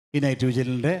ഈ നൈറ്റ്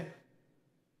വിജിലിൻ്റെ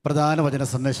പ്രധാന വചന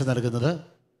സന്ദേശം നൽകുന്നത്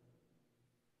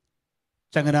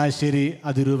ചങ്ങനാശ്ശേരി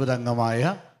അതിരൂപത അംഗമായ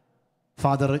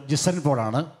ഫാദർ ജിസൺ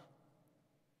പോളാണ്.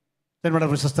 നമ്മുടെ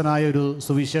പ്രശസ്തനായ ഒരു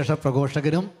സുവിശേഷ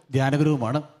പ്രഘോഷകനും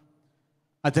ധ്യാനഗുരുവുമാണ്.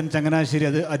 അച്ഛൻ ചങ്ങനാശ്ശേരി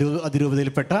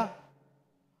അതിരൂപതയിൽപ്പെട്ട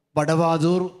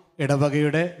വടവാതൂർ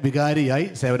ഇടവകയുടെ വികാരിയായി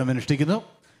സേവനമനുഷ്ഠിക്കുന്നു.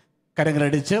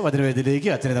 കരങ്ങളടിച്ച് വചനവേദിയിലേക്ക്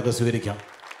അച്ഛനെ നമുക്ക് സ്വീകരിക്കാം.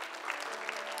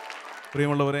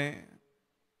 പ്രിയമുള്ളവരെ,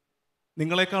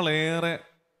 നിങ്ങളെക്കാളേറെ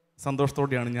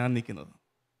സന്തോഷത്തോടെയാണ് ഞാൻ നിൽക്കുന്നത്.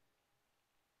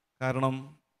 കാരണം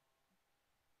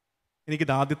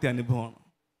എനിക്കിത് ആദ്യത്തെ അനുഭവമാണ്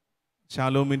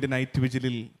ഷാലോമിൻ്റെ നൈറ്റ്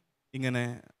വിജിലിൽ ഇങ്ങനെ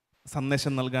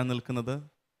സന്ദേശം നൽകാൻ നിൽക്കുന്നത്.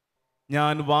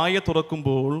 ഞാൻ വായ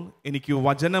തുറക്കുമ്പോൾ എനിക്ക്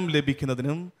വചനം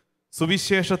ലഭിക്കുന്നതിനും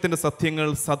സുവിശേഷത്തിൻ്റെ സത്യങ്ങൾ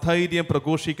സധൈര്യം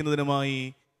പ്രഘോഷിക്കുന്നതിനുമായി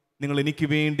നിങ്ങൾ എനിക്ക്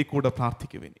വേണ്ടി കൂടെ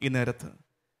പ്രാർത്ഥിക്കുവിൻ. ഈ നേരത്ത്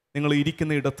നിങ്ങൾ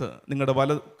ഇരിക്കുന്ന ഇടത്ത് നിങ്ങളുടെ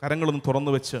കരങ്ങളൊന്ന്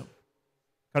തുറന്നു വെച്ച്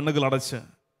കണ്ണുകൾ അടച്ച്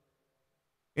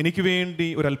എനിക്ക് വേണ്ടി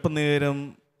ഒരല്പനേരം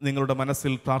നിങ്ങളുടെ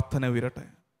മനസ്സിൽ പ്രാർത്ഥന ഉയരട്ടെ.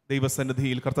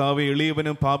 ദൈവസന്നിധിയിൽ കർത്താവേ,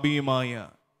 എളിയവനും പാപിയുമായ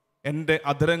എൻ്റെ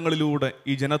അധരങ്ങളിലൂടെ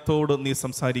ഈ ജനത്തോട് നീ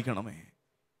സംസാരിക്കണമേ.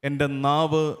 എൻ്റെ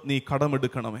നാവ് നീ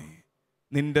കടമെടുക്കണമേ.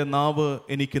 നിൻ്റെ നാവ്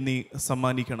എനിക്ക് നീ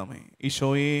സമ്മാനിക്കണമേ.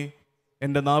 ഈശോയെ,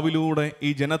 എൻ്റെ നാവിലൂടെ ഈ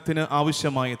ജനത്തിന്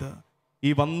ആവശ്യമായത് ഈ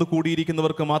വന്നു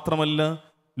കൂടിയിരിക്കുന്നവർക്ക് മാത്രമല്ല,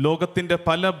 ലോകത്തിൻ്റെ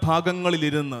പല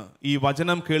ഭാഗങ്ങളിലിരുന്ന് ഈ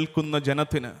വചനം കേൾക്കുന്ന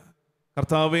ജനത്തിന്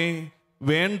കർത്താവേ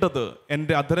വേണ്ടത്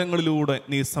എൻ്റെ അധരങ്ങളിലൂടെ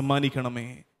നീ സമ്മാനിക്കണമേ.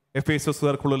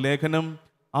 എഫേസ്യർക്കുള്ള ലേഖനം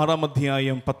 6-ാം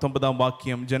അധ്യായം 19-ാം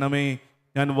വാക്യം, ജനമേ,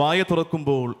 ഞാൻ വായ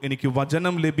തുറക്കുമ്പോൾ എനിക്ക്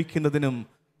വചനം ലഭിക്കുന്നതിനും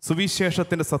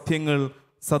സുവിശേഷത്തിൻ്റെ സത്യങ്ങൾ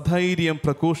സധൈര്യം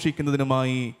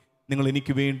പ്രഘോഷിക്കുന്നതിനുമായി നിങ്ങൾ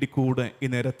എനിക്ക് വേണ്ടി കൂടെ ഈ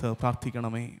നേരത്ത്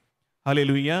പ്രാർത്ഥിക്കണമേ.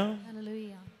 Hallelujah,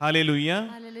 hallelujah.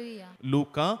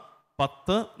 ലൂക്ക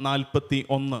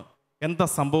 10:41. എന്താ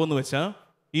സംഭവം എന്ന് വെച്ചാൽ,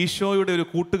 ഈശോയുടെ ഒരു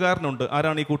കൂട്ടുകാരനുണ്ട്.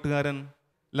 ആരാണ് ഈ കൂട്ടുകാരൻ?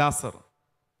 ലാസർ.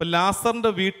 അപ്പം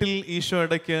ലാസറിൻ്റെ വീട്ടിൽ ഈശോ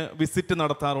ഇടയ്ക്ക് വിസിറ്റ്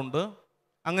നടത്താറുണ്ട്.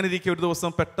 അങ്ങനെ ഇരിക്കെ ഒരു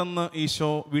ദിവസം പെട്ടെന്ന് ഈശോ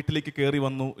വീട്ടിലേക്ക് കയറി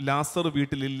വന്നു. ലാസർ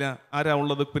വീട്ടിലില്ല. ആരാ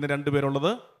ഉള്ളത്? പിന്നെ 2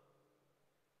 പേരുള്ളത്,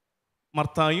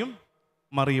 മർത്തായും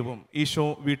മറിയവും. ഈശോ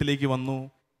വീട്ടിലേക്ക് വന്നു.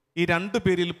 ഈ 2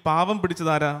 പേരിൽ പാവം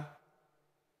പിടിച്ചതാരാ?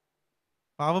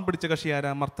 പാവം പിടിച്ച കക്ഷി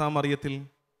ആരാ? മർത്താ മറിയത്തിൽ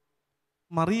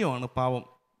മറിയമാണ് പാവം.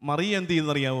 മറിയ എന്ത്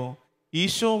ചെയ്യുന്നറിയാവോ?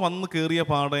 ഈശോ വന്ന് കയറിയ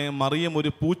പാടെ മറിയം ഒരു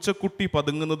പൂച്ചക്കുട്ടി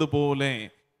പതുങ്ങുന്നത് പോലെ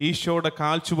ഈശോയുടെ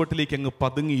കാൽച്ചുവട്ടിലേക്ക് അങ്ങ്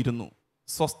പതുങ്ങിയിരുന്നു.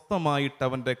 സ്വസ്ഥമായിട്ട്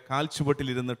അവൻ്റെ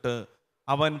കാൽച്ചുവട്ടിലിരുന്നിട്ട്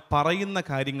അവൻ പറയുന്ന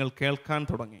കാര്യങ്ങൾ കേൾക്കാൻ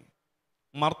തുടങ്ങി.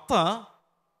 മർത്ത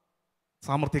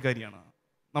സാമർത്ഥ്യക്കാരിയാണ്,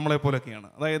 നമ്മളെപ്പോലൊക്കെയാണ്.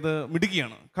 അതായത്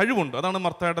മിടുക്കിയാണ്, കഴിവുണ്ട്. അതാണ്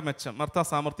മർത്തയുടെ മെച്ചം. മർത്ത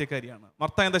സാമർത്ഥ്യക്കാരിയാണ്.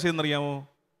 മർത്ത എന്താ ചെയ്തെന്നറിയാമോ?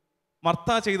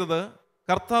 മർത്ത ചെയ്തത്,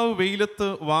 കർത്താവ് വെയിലത്ത്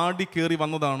വാടി കയറി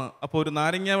വന്നതാണ്. അപ്പോൾ ഒരു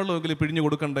നാരങ്ങാവെള്ളമെങ്കിലും പിഴിഞ്ഞു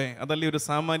കൊടുക്കണ്ടേ? അതല്ലേ ഒരു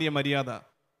സാമാന്യ മര്യാദ.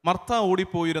 മർത്ത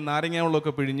ഓടിപ്പോയി ഒരു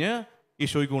നാരങ്ങാവെള്ളമൊക്കെ പിഴിഞ്ഞ്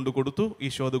ഈശോയ്ക്ക് കൊണ്ട് കൊടുത്തു.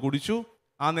 ഈശോ അത് കുടിച്ചു.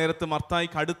 ആ നേരത്ത്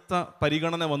മർത്തായിക്ക് അടുത്ത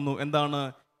പരിഗണന വന്നു. എന്താണ്?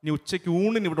 ഇനി ഉച്ചയ്ക്ക്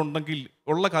ഊണിന് ഇവിടെ ഉണ്ടെങ്കിൽ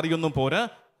ഉള്ള കറിയൊന്നും പോരാ,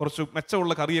 കുറച്ച്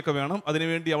മെച്ചമുള്ള കറിയൊക്കെ വേണം.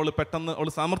 അതിനുവേണ്ടി അവൾ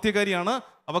സാമർത്ഥ്യക്കാരിയാണ്.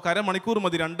 അവൾക്ക് അരമണിക്കൂർ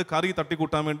മതി 2 കറി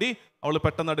തട്ടിക്കൂട്ടാൻ വേണ്ടി. അവൾ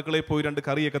പെട്ടെന്ന് അടുക്കളയിൽ പോയി 2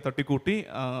 കറിയൊക്കെ തട്ടിക്കൂട്ടി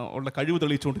ഉള്ള കഴിവ്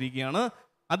തെളിയിച്ചുകൊണ്ടിരിക്കുകയാണ്.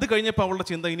 അത് കഴിഞ്ഞപ്പോൾ അവളുടെ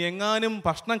ചിന്ത, ഇനി എങ്ങാനും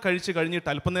ഭക്ഷണം കഴിച്ച് കഴിഞ്ഞിട്ട്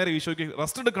അല്പനേരം ഈശോയ്ക്ക്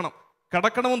റെസ്റ്റ് എടുക്കണം,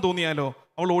 കിടക്കണമെന്ന് തോന്നിയാലോ?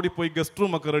 അവൾ ഓടിപ്പോയി ഗസ്റ്റ്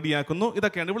റൂം ഒക്കെ റെഡിയാക്കുന്നു.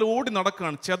 ഇതൊക്കെയാണ്. ഇവൾ ഓടി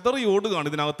നടക്കുകയാണ്, ചെതറി ഓടുകയാണ്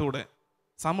ഇതിനകത്തൂടെ.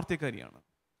 സാമർത്ഥ്യക്കാരിയാണ്.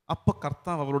 അപ്പൊ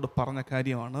കർത്താവ് അവളോട് പറഞ്ഞ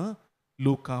കാര്യമാണ്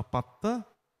ലൂക്ക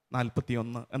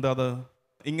 10:41. എന്താ അത്?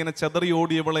 ഇങ്ങനെ ചെതറി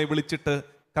ഓടിയവളെ വിളിച്ചിട്ട്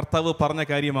കർത്താവ് പറഞ്ഞ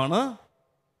കാര്യമാണ്,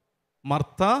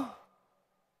 മർത്ത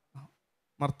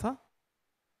മർത്ത.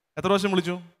 എത്ര പ്രാവശ്യം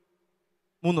വിളിച്ചു?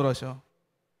 3 പ്രാവശ്യം,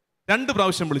 2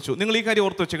 പ്രാവശ്യം വിളിച്ചു. നിങ്ങൾ ഈ കാര്യം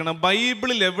ഓർത്ത് വെച്ചേക്കണം.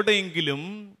 ബൈബിളിൽ എവിടെയെങ്കിലും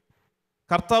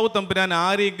കർത്താവ് തമ്പുരാൻ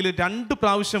ആരെങ്കിലും 2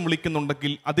 പ്രാവശ്യം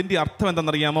വിളിക്കുന്നുണ്ടെങ്കിൽ അതിൻ്റെ അർത്ഥം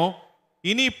എന്താണെന്നറിയാമോ?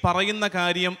 ഇനി പറയുന്ന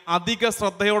കാര്യം അധിക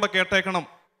ശ്രദ്ധയോടെ കേട്ടേക്കണം.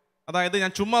 അതായത്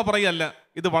ഞാൻ ചുമ്മാ പറയല്ല,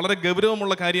 ഇത് വളരെ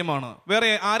ഗൗരവമുള്ള കാര്യമാണ്. വേറെ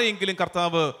ആരെയെങ്കിലും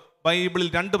കർത്താവ് ബൈബിളിൽ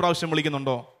 2 പ്രാവശ്യം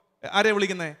വിളിക്കുന്നുണ്ടോ? ആരെയാണ്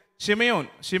വിളിക്കുന്നത്? ശിമയോൻ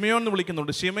എന്ന്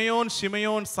വിളിക്കുന്നുണ്ട്.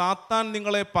 ശിമയോൻ, സാത്താൻ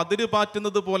നിങ്ങളെ പതിര്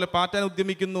പാറ്റുന്നത് പോലെ പാറ്റാൻ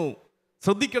ഉദ്യമിക്കുന്നു,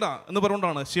 ശ്രദ്ധിക്കടാ എന്ന്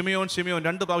പറഞ്ഞുകൊണ്ടാണ് ശിമയോൻ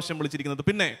 2 പ്രാവശ്യം വിളിച്ചിരിക്കുന്നത്.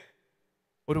 പിന്നെ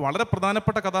ഒരു വളരെ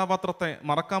പ്രധാനപ്പെട്ട കഥാപാത്രത്തെ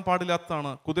മറക്കാൻ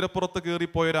പാടില്ലാത്തതാണ്. കുതിരപ്പുറത്ത്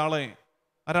കയറിപ്പോയ ഒരാളെ.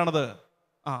 ആരാണത്?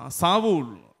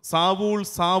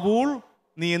 സാവൂൾ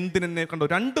നീ എന്തിനെന്നെ കണ്ടോ?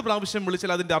 2 പ്രാവശ്യം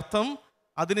വിളിച്ചാൽ അതിൻ്റെ അർത്ഥം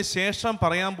അതിനുശേഷം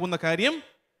പറയാൻ പോകുന്ന കാര്യം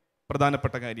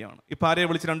പ്രധാനപ്പെട്ട കാര്യമാണ്. ഇപ്പം ആരെയെ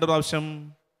വിളിച്ച് 2 പ്രാവശ്യം?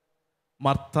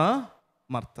 മർത്ത,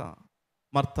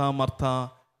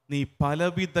 നീ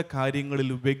പലവിധ കാര്യങ്ങളിൽ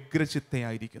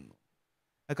വ്യഗ്രചിത്തയായിരിക്കുന്നു.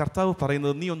 കർത്താവ്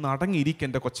പറയുന്നത്, നീ ഒന്ന് അടങ്ങിയിരിക്കുക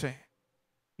എൻ്റെ കൊച്ചേ,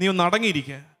 നീ ഒന്ന്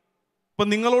അടങ്ങിയിരിക്കുക. ഇപ്പം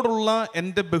നിങ്ങളോടുള്ള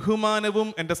എൻ്റെ ബഹുമാനവും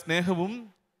എൻ്റെ സ്നേഹവും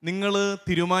നിങ്ങൾ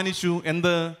തീരുമാനിച്ചു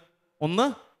എന്ത്? ഒന്ന്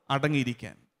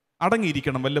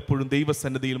അടങ്ങിയിരിക്കണം. വല്ലപ്പോഴും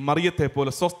ദൈവസന്നിധിയിൽ മറിയത്തെ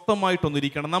പോലെ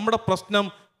സ്വസ്ഥമായിട്ടൊന്നിരിക്കണം. നമ്മുടെ പ്രശ്നം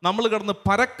നമ്മൾ കിടന്ന്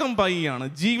പരക്കം പായിയാണ്.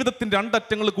 ജീവിതത്തിൻ്റെ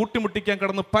രണ്ടറ്റങ്ങൾ കൂട്ടിമുട്ടിക്കാൻ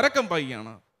കിടന്ന് പരക്കം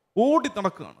പായിയാണ്. ഓടി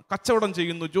നടക്കുകയാണ്, കച്ചവടം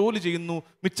ചെയ്യുന്നു, ജോലി ചെയ്യുന്നു,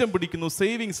 മിച്ചം പിടിക്കുന്നു,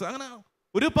 സേവിങ്സ്, അങ്ങനെ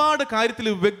ഒരുപാട് കാര്യത്തിൽ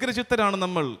വ്യഗ്രചിത്തരാണ്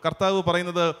നമ്മൾ. കർത്താവ്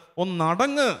പറയുന്നത്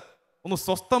ഒന്നടങ്ങ്, ഒന്ന്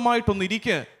സ്വസ്ഥമായിട്ടൊന്ന്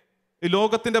ഇരിക്കുക. ഈ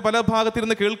ലോകത്തിന്റെ പല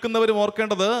ഭാഗത്തിരുന്ന് കേൾക്കുന്നവരും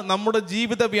ഓർക്കേണ്ടത് നമ്മുടെ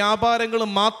ജീവിത വ്യാപാരങ്ങൾ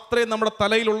മാത്രമേ നമ്മുടെ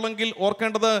തലയിലുള്ളെങ്കിൽ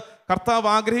ഓർക്കേണ്ടത് കർത്താവ്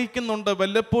ആഗ്രഹിക്കുന്നുണ്ട്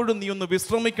വല്ലപ്പോഴും നീ ഒന്ന്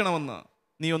വിശ്രമിക്കണമെന്ന്,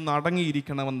 നീ ഒന്ന്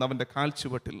അടങ്ങിയിരിക്കണമെന്ന് അവൻ്റെ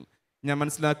കാൽച്ചുവട്ടിൽ. ഞാൻ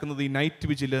മനസ്സിലാക്കുന്നത് ഈ നൈറ്റ്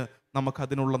വിജില്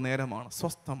നമുക്കതിനുള്ള നേരമാണ്.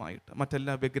 സ്വസ്ഥമായിട്ട്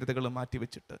മറ്റെല്ലാ വ്യഗ്രതകളും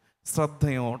മാറ്റിവെച്ചിട്ട്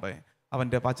ശ്രദ്ധയോടെ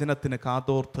അവൻ്റെ വചനത്തിന്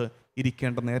കാതോർത്ത്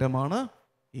ഇരിക്കേണ്ട നേരമാണ്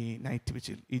ഈ നൈറ്റ്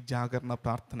വിജിൽ, ഈ ജാഗരണ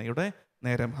പ്രാർത്ഥനയുടെ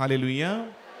നേരം. Hallelujah,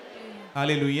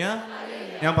 hallelujah.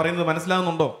 ഞാൻ പറയുന്നത്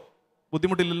മനസ്സിലാകുന്നുണ്ടോ?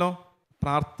 ബുദ്ധിമുട്ടില്ലല്ലോ?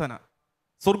 പ്രാർത്ഥന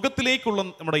സ്വർഗത്തിലേക്കുള്ള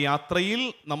നമ്മുടെ യാത്രയിൽ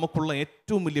നമുക്കുള്ള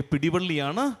ഏറ്റവും വലിയ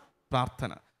പിടിവള്ളിയാണ്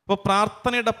പ്രാർത്ഥന. അപ്പോൾ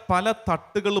പ്രാർത്ഥനയുടെ പല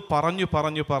തട്ടുകൾ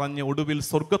പറഞ്ഞ് ഒടുവിൽ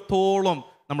സ്വർഗത്തോളം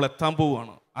നമ്മൾ എത്താൻ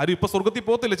പോവുകയാണ്. ആരും ഇപ്പൊ സ്വർഗത്തിൽ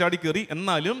പോകത്തില്ല ചാടി കയറി,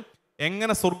 എന്നാലും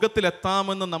എങ്ങനെ സ്വർഗത്തിൽ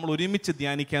എത്താമെന്ന് നമ്മൾ ഒരുമിച്ച്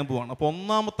ധ്യാനിക്കാൻ പോവാണ്. അപ്പോൾ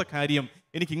ഒന്നാമത്തെ കാര്യം,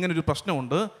 എനിക്കിങ്ങനൊരു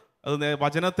പ്രശ്നമുണ്ട്. അത്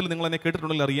വചനത്തിൽ നിങ്ങൾ എന്നെ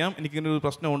കേട്ടിട്ടുണ്ടെങ്കിൽ അറിയാം. എനിക്കിങ്ങനൊരു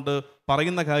പ്രശ്നമുണ്ട്,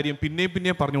 പറയുന്ന കാര്യം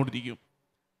പിന്നെയും പറഞ്ഞുകൊണ്ടിരിക്കും.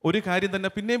 ഒരു കാര്യം തന്നെ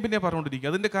പിന്നെയും പറഞ്ഞുകൊണ്ടിരിക്കും.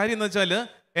 അതിൻ്റെ കാര്യം എന്ന് വെച്ചാൽ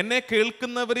എന്നെ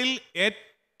കേൾക്കുന്നവരിൽ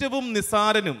ഏറ്റവും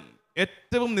നിസാരനും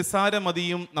ഏറ്റവും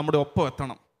നിസാരമതിയും നമ്മുടെ ഒപ്പം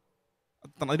എത്തണം.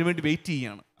 അതിനുവേണ്ടി വെയിറ്റ്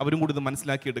ചെയ്യുകയാണ്. അവരും കൂടി ഇത്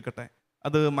മനസ്സിലാക്കിയെടുക്കട്ടെ,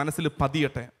 അത് മനസ്സിൽ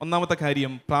പതിയട്ടെ. ഒന്നാമത്തെ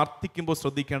കാര്യം, പ്രാർത്ഥിക്കുമ്പോൾ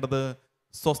ശ്രദ്ധിക്കേണ്ടത്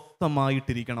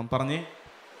സ്വസ്ഥമായിട്ടിരിക്കണം. പറഞ്ഞേ,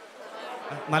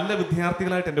 നല്ല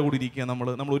വിദ്യാർത്ഥികളായിട്ട് എൻ്റെ കൂടി ഇരിക്കുക.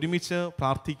 നമ്മൾ ഒരുമിച്ച്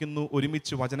പ്രാർത്ഥിക്കുന്നു,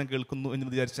 ഒരുമിച്ച് വചനം കേൾക്കുന്നു എന്ന്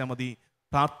വിചാരിച്ചാൽ മതി.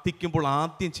 പ്രാർത്ഥിക്കുമ്പോൾ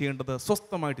ആദ്യം ചെയ്യേണ്ടത്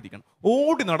സ്വസ്ഥമായിട്ടിരിക്കണം.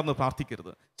 ഓടി നടന്ന്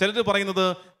പ്രാർത്ഥിക്കരുത്. ചിലർ പറയുന്നത്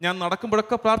ഞാൻ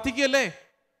നടക്കുമ്പോഴൊക്കെ പ്രാർത്ഥിക്കുകയല്ലേ.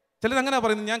 ചിലരങ്ങനെ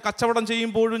പറയുന്നത് ഞാൻ കച്ചവടം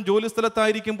ചെയ്യുമ്പോഴും ജോലി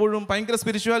സ്ഥലത്തായിരിക്കുമ്പോഴും ഭയങ്കര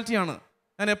സ്പിരിച്വാലിറ്റിയാണ്,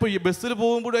 ഞാൻ എപ്പോൾ ഈ ബസ്സിൽ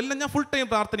പോകുമ്പോഴും എല്ലാം ഞാൻ ഫുൾ ടൈം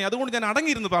പ്രാർത്ഥന, അതുകൊണ്ട് ഞാൻ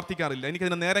അടങ്ങിയിരുന്ന് പ്രാർത്ഥിക്കാറില്ല,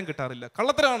 എനിക്കതിന് നേരം കിട്ടാറില്ല.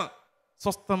 കള്ളത്തരാണ്.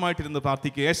 സ്വസ്ഥമായിട്ടിരുന്ന്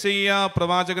പ്രാർത്ഥിക്കുക. യെശയ്യാ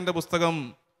പ്രവാചകന്റെ പുസ്തകം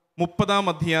 30-ാം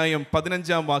അധ്യായം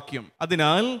 15-ാം വാക്യം.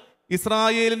 അതിനാൽ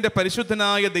ഇസ്രായേലിന്റെ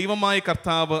പരിശുദ്ധനായ ദൈവമായ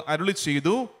കർത്താവ് അരുളി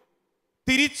ചെയ്തു,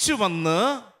 തിരിച്ചു വന്ന്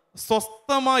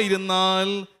സ്വസ്ഥമായിരുന്നാൽ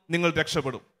നിങ്ങൾ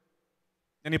രക്ഷപ്പെടും.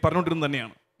 ഞാൻ ഈ പറഞ്ഞുകൊണ്ടിരുന്നത്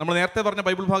തന്നെയാണ്. നമ്മൾ നേരത്തെ പറഞ്ഞ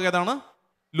ബൈബിൾ ഭാഗം ഏതാണ്?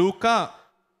 ലൂക്ക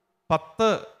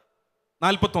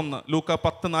 10:41. ലൂക്ക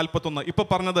 10:41. ഇപ്പൊ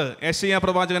പറഞ്ഞത് യെശയ്യാ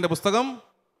പ്രവാചകന്റെ പുസ്തകം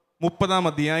 30-ാം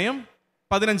അധ്യായം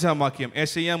 15-ാം വാക്യം.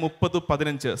 യെശയ്യാ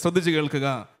 30:15. ശ്രദ്ധിച്ചു കേൾക്കുക.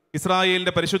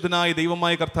 ഇസ്രായേലിന്റെ പരിശുദ്ധനായ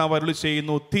ദൈവമായ കർത്താവ് അരുളി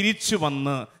ചെയ്യുന്നു, തിരിച്ചു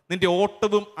വന്ന് നിന്റെ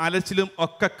ഓട്ടവും അലച്ചിലും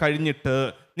ഒക്കെ കഴിഞ്ഞിട്ട്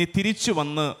നീ തിരിച്ചു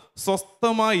വന്ന്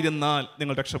സ്വസ്ഥമായിരുന്നാൽ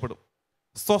നിങ്ങൾ രക്ഷപ്പെടും.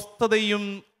 സ്വസ്ഥതയും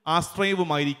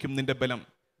ആശ്രയവുമായിരിക്കും നിന്റെ ബലം.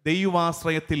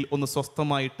 ദൈവാശ്രയത്തിൽ ഒന്ന്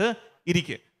സ്വസ്ഥമായിട്ട്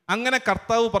ഇരിക്കുക. അങ്ങനെ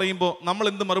കർത്താവ് പറയുമ്പോൾ നമ്മൾ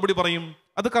എന്ത് മറുപടി പറയും?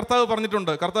 അത് കർത്താവ്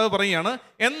പറഞ്ഞിട്ടുണ്ട്. കർത്താവ് പറയുകയാണ്,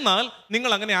 എന്നാൽ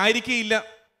നിങ്ങൾ അങ്ങനെ ആയിരിക്കുകയില്ല,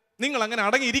 നിങ്ങൾ അങ്ങനെ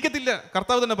അടങ്ങിയിരിക്കത്തില്ല.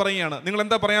 കർത്താവ് തന്നെ പറയുകയാണ്. നിങ്ങൾ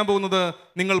എന്താ പറയാൻ പോകുന്നത്?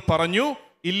 നിങ്ങൾ പറഞ്ഞു,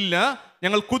 ഇല്ല,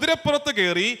 ഞങ്ങൾ കുതിരപ്പുറത്ത്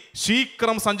കയറി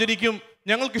ശീഘ്രം സഞ്ചരിക്കും,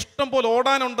 ഞങ്ങൾക്ക് ഇഷ്ടം പോലെ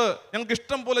ഓടാനുണ്ട്, ഞങ്ങൾക്ക്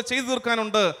ഇഷ്ടം പോലെ ചെയ്തു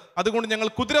തീർക്കാനുണ്ട്, അതുകൊണ്ട് ഞങ്ങൾ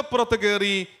കുതിരപ്പുറത്ത്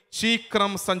കയറി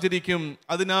ശീഘ്രം സഞ്ചരിക്കും,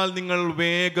 അതിനാൽ നിങ്ങൾ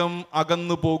വേഗം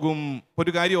അകന്നു പോകും.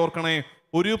 ഒരു കാര്യം ഓർക്കണേ,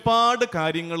 ഒരുപാട്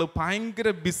കാര്യങ്ങൾ ഭയങ്കര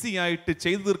ബിസി ആയിട്ട്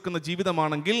ചെയ്തു തീർക്കുന്ന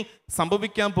ജീവിതമാണെങ്കിൽ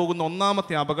സംഭവിക്കാൻ പോകുന്ന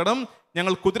ഒന്നാമത്തെ അപകടം,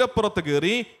 ഞങ്ങൾ കുതിരപ്പുറത്ത്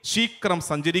കയറി ശീഘ്രം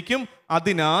സഞ്ചരിക്കും,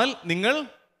 അതിനാൽ നിങ്ങൾ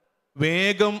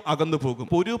വേഗം അകന്നു പോകും.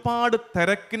 ഒരുപാട്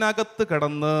തിരക്കിനകത്ത്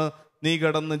നീ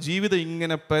കിടന്ന് ജീവിതം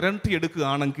ഇങ്ങനെ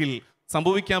പെരണ്ടിയെടുക്കുകയാണെങ്കിൽ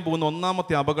സംഭവിക്കാൻ പോകുന്ന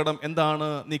ഒന്നാമത്തെ അപകടം എന്താണ്?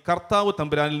 നീ കർത്താവ്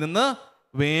തമ്പുരാനിൽ നിന്ന്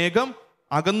വേഗം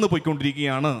അകന്നു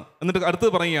പോയിക്കൊണ്ടിരിക്കുകയാണ്. എന്നിട്ട് അടുത്ത്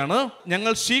പറയുകയാണ്,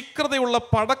 ഞങ്ങൾ ശീഘ്രതയുള്ള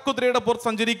പടക്കുതിരയുടെ പുറത്ത്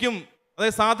സഞ്ചരിക്കും.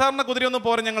 അതായത് സാധാരണ കുതിരയൊന്നും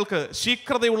പോരാ, ഞങ്ങൾക്ക്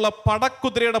ശീഘ്രതയുള്ള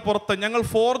പടക്കുതിരയുടെ പുറത്ത്. ഞങ്ങൾ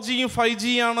 4Gയും 5G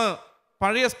ആണ്,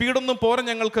 പഴയ സ്പീഡൊന്നും പോരാ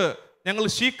ഞങ്ങൾക്ക്. ഞങ്ങൾ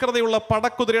ശീഘ്രതയുള്ള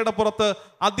പടക്കുതിരയുടെ പുറത്ത്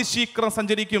അതിശീഘ്രം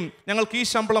സഞ്ചരിക്കും. ഞങ്ങൾക്ക് ഈ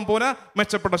ശമ്പളം പോരാ,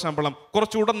 മെച്ചപ്പെട്ട ശമ്പളം,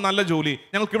 കുറച്ചുകൂടെ നല്ല ജോലി.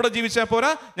 ഞങ്ങൾക്ക് ഇവിടെ ജീവിച്ചാൽ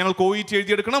പോരാ, ഞങ്ങൾക്ക് OET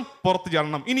എഴുതിയെടുക്കണം, പുറത്ത്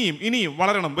ചാടണം, ഇനിയും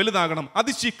വളരണം, വലുതാകണം.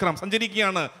 അതിശീഘ്രം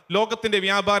സഞ്ചരിക്കുകയാണ്. ലോകത്തിന്റെ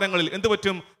വ്യാപാരങ്ങളിൽ എന്ത്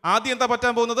പറ്റും? ആദ്യം എന്താ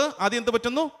പറ്റാൻ പോകുന്നത്? ആദ്യം എന്ത്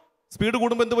പറ്റുന്നു? സ്പീഡ്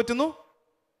കൂടുമ്പോൾ എന്ത് പറ്റുന്നു?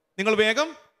 നിങ്ങൾ വേഗം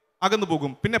അകന്നു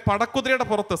പോകും. പിന്നെ പടക്കുതിരയുടെ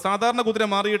പുറത്ത്, സാധാരണ കുതിര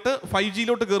മാറിയിട്ട്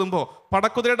 5Gയിലോട്ട് കയറുമ്പോൾ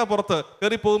പടക്കുതിരയുടെ പുറത്ത്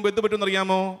കയറി പോകുമ്പോൾ എന്ത് പറ്റുമെന്ന്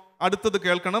അറിയാമോ? അടുത്തത്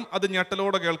കേൾക്കണം, അത്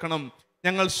ഞെട്ടലോടെ കേൾക്കണം.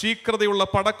 ഞങ്ങൾ ശീഘ്രതയുള്ള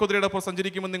പടക്കുതിരയുടെ പുറത്ത്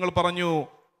സഞ്ചരിക്കുമെന്ന് നിങ്ങൾ പറഞ്ഞു.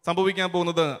 സംഭവിക്കാൻ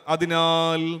പോകുന്നത്,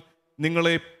 അതിനാൽ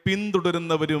നിങ്ങളെ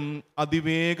പിന്തുടരുന്നവരും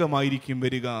അതിവേഗമായിരിക്കും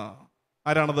വരിക.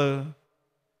 ആരാണത്?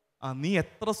 നീ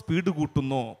എത്ര സ്പീഡ്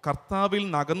കൂട്ടുന്നോ, കർത്താവിൽ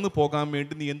നിന്ന് അകന്നു പോകാൻ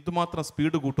വേണ്ടി നീ എന്തുമാത്രം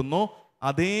സ്പീഡ് കൂട്ടുന്നോ,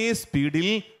 അതേ സ്പീഡിൽ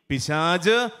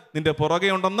പിശാച് നിന്റെ പുറകെ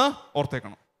ഉണ്ടെന്ന്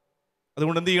ഓർത്തേക്കണം.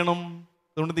 അതുകൊണ്ട് എന്ത്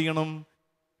ചെയ്യണം?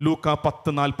 ലൂക്ക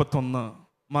 10:41.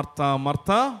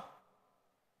 മർത്ത,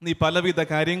 നീ പലവിധ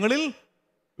കാര്യങ്ങളിൽ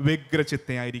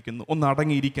വ്യഗ്രചിത്തയായിരിക്കുന്നു, ഒന്ന്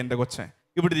അടങ്ങിയിരിക്കുക എൻ്റെ കൊച്ചെ.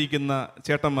 ഇവിടെ ഇരിക്കുന്ന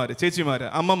ചേട്ടന്മാര്, ചേച്ചിമാര്,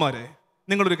 അമ്മമാരെ,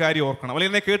 നിങ്ങളൊരു കാര്യം ഓർക്കണം.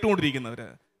 അല്ലെങ്കിൽ എന്നെ കേട്ടുകൊണ്ടിരിക്കുന്നവര്,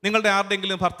 നിങ്ങളുടെ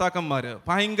ആരുടെയെങ്കിലും ഭർത്താക്കന്മാർ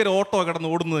ഭയങ്കര ഓട്ടോ കിടന്ന്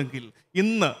ഓടുന്നതെങ്കിൽ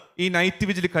ഇന്ന് ഈ നൈറ്റ്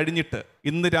വിജിൽ കഴിഞ്ഞിട്ട്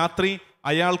ഇന്ന് രാത്രി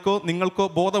അയാൾക്കോ നിങ്ങൾക്കോ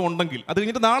ബോധമുണ്ടെങ്കിൽ അത്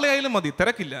കഴിഞ്ഞിട്ട് നാളെ ആയാലും മതി,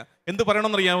 തിരക്കില്ല. എന്ത്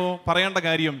പറയണമെന്നറിയാമോ? പറയേണ്ട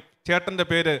കാര്യം, ചേട്ടൻ്റെ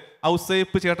പേര്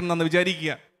ഔസേപ്പ് ചേട്ടൻ എന്നാണെന്ന്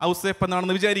വിചാരിക്കുക, ഔസേപ്പ്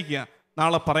എന്നാണെന്ന് വിചാരിക്കുക.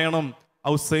 നാളെ പറയണം,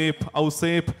 ഔസേപ്പ്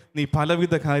ഔസേപ്പ്, നീ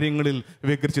പലവിധ കാര്യങ്ങളിൽ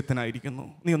വ്യഗ്രചിത്തനായിരിക്കുന്നു,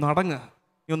 നീ ഒന്ന് അടങ്ങ്,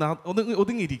 നീ ഒന്ന്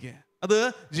ഒതുങ്ങിയിരിക്കുക. അത്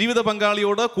ജീവിത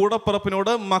പങ്കാളിയോട്,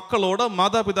 കൂടപ്പുറപ്പിനോട്, മക്കളോട്,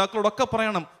 മാതാപിതാക്കളോടൊക്കെ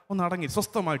പറയണം, ഒന്ന് അടങ്ങി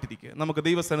സ്വസ്ഥമായിട്ടിരിക്കുക. നമുക്ക്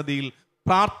ദൈവസന്നിധിയിൽ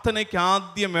പ്രാർത്ഥനയ്ക്ക്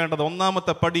ആദ്യം വേണ്ടത്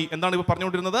ഒന്നാമത്തെ പടി എന്താണ് ഇപ്പോൾ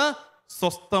പറഞ്ഞുകൊണ്ടിരുന്നത്?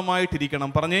 സ്വസ്ഥമായിട്ടിരിക്കണം.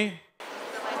 പറഞ്ഞേ.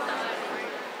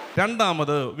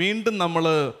 രണ്ടാമത് വീണ്ടും നമ്മൾ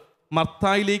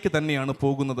മർത്തായിലേക്ക് തന്നെയാണ്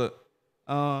പോകുന്നത്.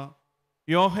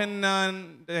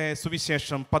 യോഹന്നാന്റെ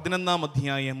സുവിശേഷം 11-ാം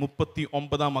അധ്യായം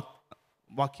 39-ാം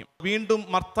വാക്യം. വീണ്ടും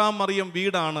മർത്താ മറിയം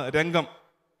വീടാണ് രംഗം.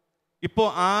 ഇപ്പോൾ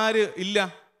ആര് ഇല്ല?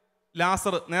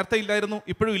 ലാസർ. നേരത്തെ ഇല്ലായിരുന്നു,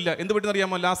 ഇപ്പോഴും ഇല്ല. എന്ത്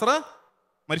പറ്റുന്നറിയാമോ? ലാസർ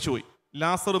മരിച്ചുപോയി.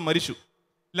 ലാസർ മരിച്ചു.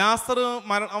 ലാസർ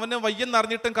അവന്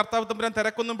വയ്യെന്നറിഞ്ഞിട്ടും കർത്താവ് തമ്പുരാൻ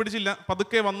തിരക്കൊന്നും പിടിച്ചില്ല,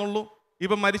 പതുക്കെ വന്നുള്ളൂ.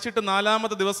 ഇപ്പം മരിച്ചിട്ട്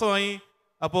 4-ാമത്തെ ദിവസമായി.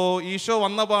 അപ്പോൾ ഈശോ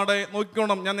വന്ന പാടെ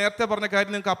നോക്കിക്കോണം, ഞാൻ നേരത്തെ പറഞ്ഞ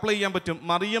കാര്യം നിങ്ങൾക്ക് അപ്ലൈ ചെയ്യാൻ പറ്റും.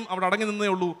 മറിയം അവിടെ അടങ്ങി നിന്നേ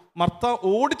ഉള്ളൂ. മർത്ത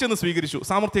ഓടിച്ചെന്ന് സ്വീകരിച്ചു,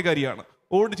 സാമർത്ഥ്യകാരിയാണ്,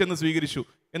 ഓടിച്ചെന്ന് സ്വീകരിച്ചു.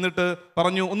 എന്നിട്ട്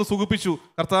പറഞ്ഞു, ഒന്ന് സുഖിപ്പിച്ചു,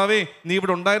 കർത്താവേ നീ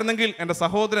ഇവിടെ ഉണ്ടായിരുന്നെങ്കിൽ എൻ്റെ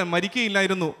സഹോദരൻ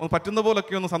മരിക്കുകയില്ലായിരുന്നു, പറ്റുന്ന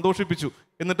പോലൊക്കെ ഒന്ന് സന്തോഷിപ്പിച്ചു.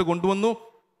 എന്നിട്ട് കൊണ്ടുവന്നു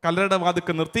കല്ലറയുടെ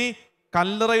വാതിൽക്കൽ നിർത്തി.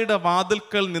 കല്ലറയുടെ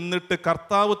വാതിൽക്കൽ നിന്നിട്ട്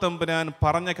കർത്താവ് തമ്പുരാൻ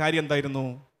പറഞ്ഞ കാര്യം എന്തായിരുന്നു?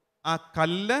 ആ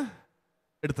കല്ല്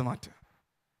എടുത്തു മാറ്റുക.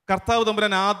 കർത്താവ്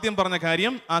തമ്പുരാൻ ആദ്യം പറഞ്ഞ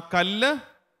കാര്യം ആ കല്ല്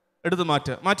എടുത്ത്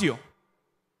മാറ്റിയോ?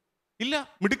 ഇല്ല.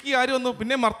 മിടുക്കി ആര് വന്നു?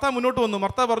 പിന്നെ മർത്ത മുന്നോട്ട് വന്നു.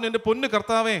 മർത്ത പറഞ്ഞു, എൻ്റെ പൊന്ന്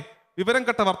കർത്താവേ, വിവരം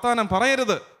കെട്ട വർത്താനം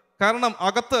പറയരുത്, കാരണം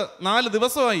അകത്ത് 4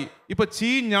 ദിവസമായി, ഇപ്പൊ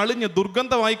ചീഞ്ഞളിഞ്ഞ്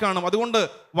ദുർഗന്ധമായി കാണും, അതുകൊണ്ട്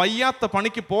വയ്യാത്ത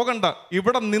പണിക്ക് പോകണ്ട,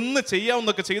 ഇവിടെ നിന്ന്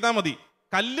ചെയ്യാവുന്നതൊക്കെ ചെയ്താൽ മതി,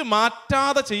 കല്ല്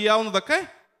മാറ്റാതെ ചെയ്യാവുന്നതൊക്കെ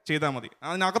ചെയ്താൽ മതി,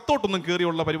 അതിനകത്തോട്ടൊന്നും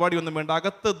കയറിയുള്ള പരിപാടിയൊന്നും വേണ്ട,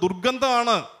 അകത്ത്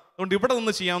ദുർഗന്ധമാണ്, അതുകൊണ്ട് ഇവിടെ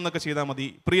നിന്ന് ചെയ്യാവുന്നതൊക്കെ ചെയ്താൽ മതി.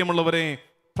 പ്രിയമുള്ളവരെ,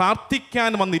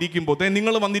 പ്രാർത്ഥിക്കാൻ വന്നിരിക്കുമ്പോൾ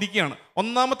നിങ്ങൾ വന്നിരിക്കുകയാണ്.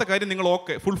 ഒന്നാമത്തെ കാര്യം നിങ്ങൾ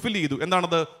ഫുൾഫിൽ ചെയ്തു.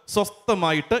 എന്താണത്?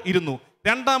 സ്വസ്ഥമായിട്ട് ഇരുന്നു.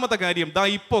 രണ്ടാമത്തെ കാര്യം,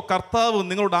 ഇപ്പോൾ കർത്താവ്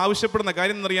നിങ്ങളോട് ആവശ്യപ്പെടുന്ന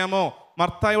കാര്യം എന്നറിയാമോ?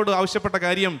 മർത്തായോട് ആവശ്യപ്പെട്ട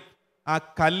കാര്യം, ആ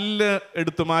കല്ല്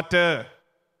എടുത്തു മാറ്റ്.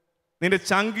 നിന്റെ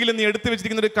ചങ്കിൽ നീ എടുത്തു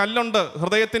വെച്ചിരിക്കുന്ന ഒരു കല്ലുണ്ട്,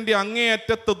 ഹൃദയത്തിന്റെ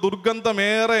അങ്ങേയറ്റത്ത്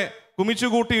ദുർഗന്ധമേറെ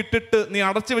കുമിച്ചുകൂട്ടി ഇട്ടിട്ട് നീ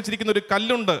അടച്ചു വെച്ചിരിക്കുന്ന ഒരു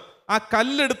കല്ലുണ്ട്, ആ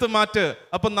കല്ലെടുത്ത് മാറ്റ്.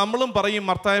 അപ്പൊ നമ്മളും പറയും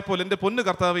മർത്തായെ പോലെ, എൻ്റെ പൊന്ന്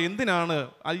കർത്താവ് എന്തിനാണ്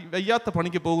വയ്യാത്ത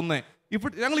പണിക്ക് പോകുന്നത്,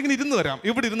 ഞങ്ങളിങ്ങനെ ഇരുന്ന് വരാം,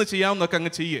 ഇവിടെ ഇരുന്ന് ചെയ്യാവുന്നതൊക്കെ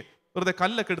അങ്ങ് ചെയ്യേ, വെറുതെ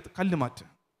കല്ലൊക്കെ എടുത്ത് കല്ല് മാറ്റ്.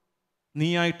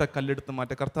 നീയായിട്ട് കല്ലെടുത്ത്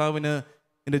മാറ്റ. കർത്താവിന്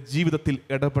നിന്റെ ജീവിതത്തിൽ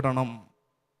ഇടപെടണം.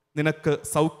 നിനക്ക്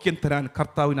സൗഖ്യം തരാൻ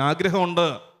കർത്താവിന് ആഗ്രഹമുണ്ട്,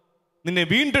 നിന്നെ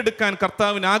വീണ്ടെടുക്കാൻ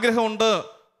കർത്താവിന് ആഗ്രഹമുണ്ട്,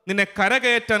 നിന്നെ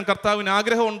കരകയറ്റാൻ കർത്താവിന്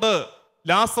ആഗ്രഹമുണ്ട്.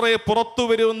 ലാസറെ പുറത്തു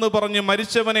വരുമെന്ന് പറഞ്ഞ്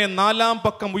മരിച്ചവനെ 4-ാം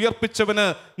പക്കം ഉയർപ്പിച്ചവന്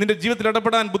നിന്റെ ജീവിതത്തിൽ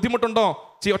ഇടപെടാൻ ബുദ്ധിമുട്ടുണ്ടോ?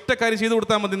 ഒറ്റ കാര്യം ചെയ്തു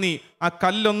കൊടുത്താൽ മതി, നീ ആ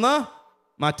കല്ലൊന്ന്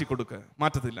മാറ്റിക്കൊടുക്കുക.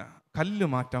 മാറ്റത്തില്ല, കല്ല്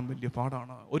മാറ്റാൻ വലിയ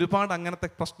പാടാണ്. ഒരുപാട് അങ്ങനത്തെ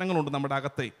പ്രശ്നങ്ങളുണ്ട് നമ്മുടെ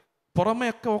അകത്തെ.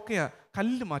 പുറമെയൊക്കെ ഓക്കെയാ,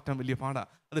 കല്ല് മാറ്റാൻ വലിയ പാടാ.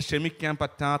 അത് ക്ഷമിക്കാൻ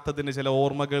പറ്റാത്തതിന് ചില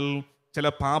ഓർമ്മകൾ, ചില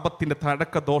പാപത്തിന്റെ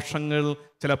തഴക്ക ദോഷങ്ങൾ,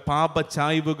 ചില പാപ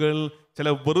ചായ്വുകൾ, ചില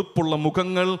വെറുപ്പുള്ള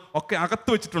മുഖങ്ങൾ ഒക്കെ അകത്ത്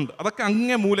വെച്ചിട്ടുണ്ട്. അതൊക്കെ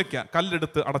അങ്ങേ മൂലയ്ക്ക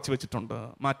കല്ലെടുത്ത് അടച്ചു വെച്ചിട്ടുണ്ട്.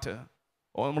 മാറ്റ്.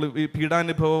 നമ്മൾ ഈ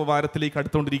പീഡാനുഭവ വാരത്തിലേക്ക്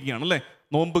അടുത്തുകൊണ്ടിരിക്കുകയാണ് അല്ലേ?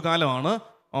 നോമ്പ് കാലമാണ്.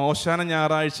 ഓശാന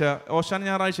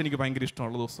ഞായറാഴ്ച എനിക്ക് ഭയങ്കര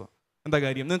ഇഷ്ടമുള്ള ദിവസം. എന്താ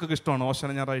കാര്യം? നിങ്ങൾക്കൊക്കെ ഇഷ്ടമാണോ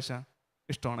ഓശാന ഞായറാഴ്ച?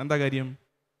 ഇഷ്ടമാണ്. എന്താ കാര്യം?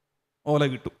 ഓല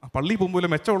കിട്ടും. പള്ളി പോകുമ്പോൾ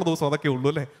മെച്ചമുള്ള ദിവസം അതൊക്കെ ഉള്ളൂ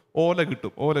അല്ലേ? ഓല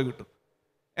കിട്ടും.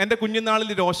 എൻ്റെ കുഞ്ഞുനാളിൽ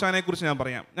ഒരു ഓശാനയെ കുറിച്ച് ഞാൻ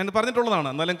പറയാം. ഞാൻ പറഞ്ഞിട്ടുള്ളതാണ്,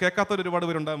 എന്നാലും കേൾക്കാത്തവർ ഒരുപാട്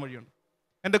പേരുണ്ടാകാൻ വഴിയുണ്ട്.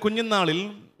 എൻ്റെ കുഞ്ഞുനാളിൽ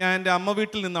ഞാൻ എൻ്റെ അമ്മ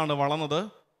വീട്ടിൽ നിന്നാണ് വളർന്നത്.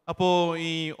 അപ്പോൾ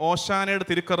ഈ ഓശാനയുടെ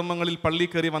തിരുക്കർമ്മങ്ങളിൽ പള്ളി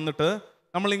കയറി വന്നിട്ട്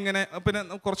നമ്മളിങ്ങനെ പിന്നെ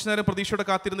കുറച്ചു നേരം പ്രതീക്ഷയോടെ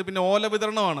കാത്തിരുന്ന് പിന്നെ ഓല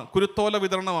വിതരണമാണ്, കുരുത്തോല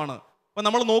വിതരണമാണ്. അപ്പോൾ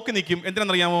നമ്മൾ നോക്കി നിൽക്കും.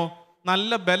 എന്തിനാണെന്നറിയാമോ?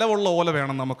 നല്ല ബലമുള്ള ഓല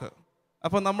വേണം നമുക്ക്.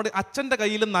 അപ്പോൾ നമ്മുടെ അച്ഛൻ്റെ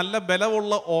കയ്യിൽ നല്ല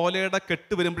ബലമുള്ള ഓലയുടെ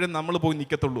കെട്ട് വരുമ്പോഴേ നമ്മൾ പോയി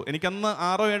നിൽക്കത്തുള്ളൂ. എനിക്കന്ന്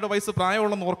 6-7 വയസ്സ്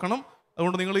പ്രായമുള്ളെന്ന് ഓർക്കണം.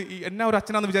 അതുകൊണ്ട് നിങ്ങൾ എന്നെ ഒരു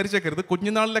അച്ഛനാണെന്ന് വിചാരിച്ചേക്കരുത്,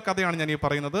 കുഞ്ഞുനാളിലെ കഥയാണ് ഞാൻ ഈ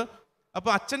പറയുന്നത്.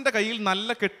 അപ്പോൾ അച്ഛൻ്റെ കയ്യിൽ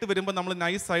നല്ല കെട്ട് വരുമ്പോൾ നമ്മൾ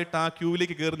നൈസായിട്ട് ആ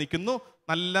ക്യൂവിലേക്ക് കയറി നിൽക്കുന്നു.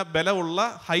 നല്ല ബലമുള്ള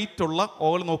ഹൈറ്റുള്ള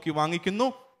ഓല നോക്കി വാങ്ങിക്കുന്നു,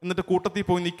 എന്നിട്ട് കൂട്ടത്തിൽ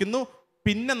പോയി നിൽക്കുന്നു.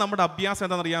 പിന്നെ നമ്മുടെ അഭ്യാസം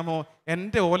എന്താണെന്നറിയാമോ?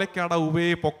 എൻ്റെ ഓലക്കാട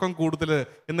പൊക്കം കൂടുതൽ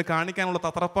എന്ന് കാണിക്കാനുള്ള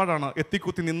തത്രപ്പാടാണ്.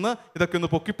 എത്തിക്കുത്തി നിന്ന് ഇതൊക്കെ ഒന്ന്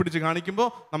പൊക്കിപ്പിടിച്ച് കാണിക്കുമ്പോൾ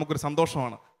നമുക്കൊരു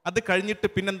സന്തോഷമാണ്. അത് കഴിഞ്ഞിട്ട്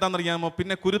പിന്നെന്താണെന്നറിയാമോ?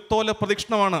 പിന്നെ കുരുത്തോല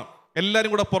പ്രദക്ഷിണമാണ്.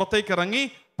 എല്ലാവരും കൂടെ പുറത്തേക്ക് ഇറങ്ങി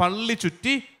പള്ളി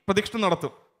ചുറ്റി പ്രദക്ഷിണം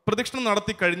നടത്തും. പ്രദക്ഷിണം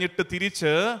നടത്തി കഴിഞ്ഞിട്ട്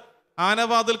തിരിച്ച്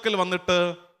ആനവാതിൽക്കൽ വന്നിട്ട്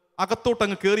അകത്തോട്ട്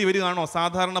അങ്ങ് കയറി വരികയാണോ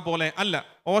സാധാരണ പോലെ? അല്ല.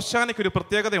 ഓശാനയ്ക്ക് ഒരു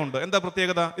പ്രത്യേകതയുണ്ട്. എന്താ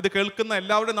പ്രത്യേകത? ഇത് കേൾക്കുന്ന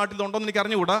എല്ലാവരുടെ നാട്ടിൽ ഉണ്ടോ എന്ന് എനിക്ക്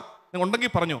അറിഞ്ഞുകൂടാ,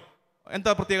 ഉണ്ടെങ്കിൽ പറഞ്ഞു.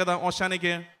 എന്താ പ്രത്യേകത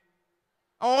ഓശാനയ്ക്ക്?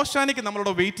 ഓശാനയ്ക്ക്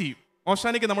നമ്മളോട് വെയിറ്റ് ചെയ്യും.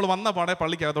 ഓശാനയ്ക്ക് നമ്മൾ വന്ന പാടെ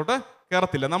പള്ളിക്കകത്തോട്ട്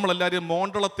കയറത്തില്ല. നമ്മളെല്ലാവരും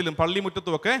മോണ്ടളത്തിലും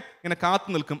പള്ളിമുറ്റത്തും ഒക്കെ ഇങ്ങനെ കാത്തു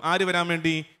നിൽക്കും. ആര് വരാൻ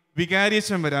വേണ്ടി?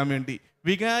 വികാരിയച്ഛൻ വരാൻ വേണ്ടി.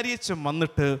 വികാരിയച്ഛൻ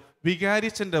വന്നിട്ട്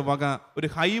വികാരിയച്ഛൻ്റെ വക ഒരു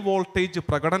ഹൈ വോൾട്ടേജ്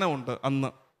പ്രകടനമുണ്ട് അന്ന്.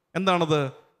 എന്താണത്?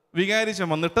 വികാരിയച്ഛൻ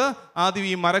വന്നിട്ട് ആദ്യം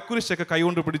ഈ മരക്കുരിശൊക്കെ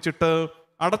കൈകൊണ്ട് പിടിച്ചിട്ട്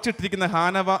അടച്ചിട്ടിരിക്കുന്ന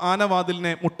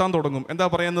ആനവാതിലിനെ മുട്ടാൻ തുടങ്ങും. എന്താ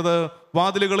പറയുന്നത്?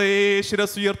 വാതിലുകളെ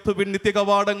ശിരസുയർത്തുവിൻ,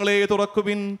 നിത്യകവാടങ്ങളെ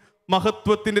തുറക്കുവിൻ,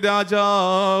 മഹത്വത്തിന്റെ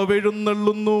രാജാവ്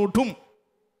എഴുന്നള്ളുന്നു. ഠും.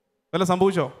 വല്ല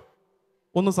സംഭവിച്ചോ?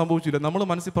 ഒന്നും സംഭവിച്ചില്ല. നമ്മൾ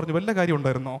മനസ്സിൽ പറഞ്ഞു വല്ല കാര്യം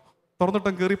ഉണ്ടായിരുന്നോ?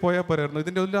 തുറന്നിട്ടും കയറി പോയാൽ പോരായിരുന്നു.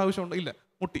 ഇതിന്റെ വല്ല ആവശ്യമുണ്ടോ? ഇല്ല,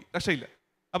 മുട്ടി, രക്ഷയില്ല.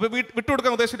 അപ്പൊ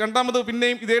വിട്ടുകൊടുക്കാൻ ഉദ്ദേശിച്ചു. രണ്ടാമത്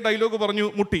പിന്നെയും ഇതേ ഡയലോഗ് പറഞ്ഞു,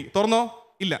 മുട്ടി, തുറന്നോ?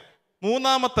 ഇല്ല.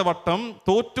 മൂന്നാമത്തെ വട്ടം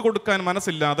തോറ്റു കൊടുക്കാൻ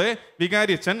മനസ്സില്ലാതെ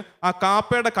വികാരിയച്ഛൻ ആ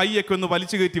കാപ്പയുടെ കൈയൊക്കെ ഒന്ന്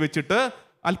വലിച്ചു കയറ്റി വെച്ചിട്ട്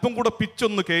അല്പം കൂടെ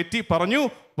പിച്ചൊന്ന് കയറ്റി പറഞ്ഞു,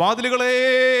 വാതിലുകളെ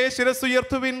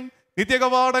ശിരസുയർത്തുവിൻ,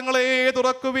 നിത്യകവാടങ്ങളെ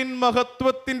തുറക്കുവിൻ,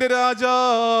 മഹത്വത്തിന്റെ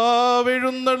രാജാവ്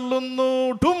എഴുന്നള്ളുന്നു.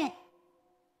 ഠും.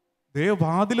 ദേ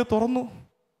വാതില് തുറന്നു.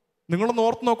 നിങ്ങളൊന്ന്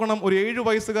ഓർത്ത് നോക്കണം, ഒരു 7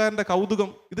 വയസ്സുകാരന്റെ കൗതുകം.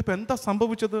 ഇതിപ്പോ എന്താ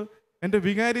സംഭവിച്ചത്? എൻ്റെ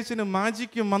വികാരിച്ചന്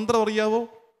മാജിക്ക് മന്ത്രം അറിയാവോ?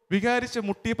 വികാരിച്ച്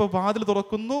മുട്ടിയപ്പോൾ വാതിൽ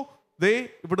തുറക്കുന്നു. ദേ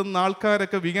ഇവിടുന്ന്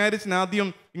ആൾക്കാരൊക്കെ വികാരിച്ചിന് ആദ്യം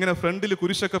ഇങ്ങനെ ഫ്രണ്ടിൽ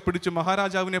കുരിശൊക്കെ പിടിച്ച്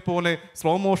മഹാരാജാവിനെ പോലെ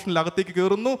സ്ലോ മോഷനിൽ അകത്തേക്ക്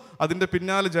കയറുന്നു. അതിന്റെ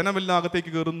പിന്നാലെ ജനമെല്ലാം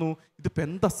അകത്തേക്ക് കയറുന്നു. ഇതിപ്പോ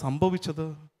എന്താ സംഭവിച്ചത്?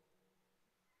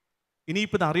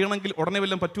 ഇനിയിപ്പോൾ ഇത് അറിയണമെങ്കിൽ ഉടനെ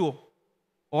വല്ലതും പറ്റുമോ?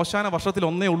 ഓശാന വർഷത്തിൽ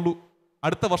ഒന്നേ ഉള്ളൂ.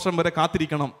 അടുത്ത വർഷം വരെ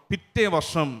കാത്തിരിക്കണം. പിറ്റേ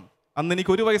വർഷം, അന്ന്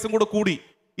എനിക്ക് 1 വയസ്സും കൂടെ കൂടി,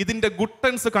 ഇതിന്റെ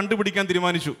ഗുട്ടൻസ് കണ്ടുപിടിക്കാൻ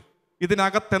തീരുമാനിച്ചു.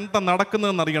 ഇതിനകത്ത് എന്താ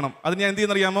നടക്കുന്നതെന്ന് അറിയണം. അത് ഞാൻ എന്ത്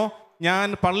ചെയ്യുന്നറിയാമോ? ഞാൻ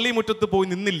പള്ളിമുറ്റത്ത് പോയി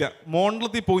നിന്നില്ല,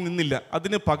 മോണ്ടലത്തിൽ പോയി നിന്നില്ല.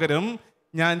 അതിന് പകരം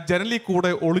ഞാൻ ജനലിൽ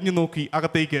കൂടെ ഒളിഞ്ഞു നോക്കി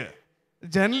അകത്തേക്ക്.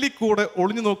 ജനലിൽ കൂടെ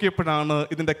ഒളിഞ്ഞു നോക്കിയപ്പോഴാണ്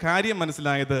ഇതിന്റെ കാര്യം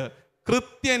മനസ്സിലായത്.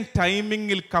 കൃത്യൻ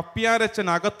ടൈമിങ്ങിൽ കപ്പ്യാരച്ചൻ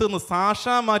അകത്ത് നിന്ന് സാഷ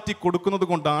മാറ്റി കൊടുക്കുന്നത്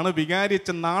കൊണ്ടാണ്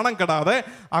വികാരിയച്ചൻ നാണം കെടാതെ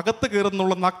അകത്ത്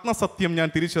കയറുന്നുള്ള നഗ്ന സത്യം ഞാൻ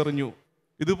തിരിച്ചറിഞ്ഞു.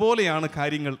 ഇതുപോലെയാണ്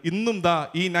കാര്യങ്ങൾ. ഇന്നും ദാ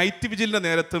ഈ നൈറ്റ് വിജിലിന്റെ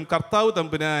നേരത്തും കർത്താവ്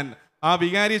തമ്പുരാൻ ആ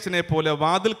വികാരിയച്ചനെ പോലെ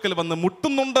വാതിൽക്കൽ വന്ന്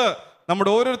മുട്ടുന്നുണ്ട്. നമ്മുടെ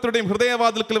ഓരോരുത്തരുടെയും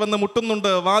ഹൃദയവാതിൽക്കൽ വന്ന് മുട്ടുന്നുണ്ട്.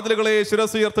 വാതിലുകളെ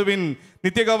ശിരസുയർത്തുവിൻ,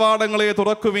 നിത്യകവാടങ്ങളെ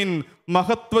തുറക്കുവിൻ,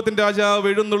 മഹത്വത്തിന്റെ രാജാവ്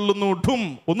എഴുന്നള്ളുന്നു. ഠും.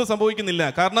 ഒന്നും സംഭവിക്കുന്നില്ല.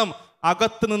 കാരണം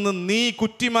അകത്ത് നിന്ന് നീ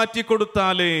കുറ്റിമാറ്റി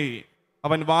കൊടുത്താലേ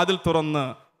അവൻ വാതിൽ തുറന്ന്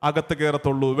അകത്ത്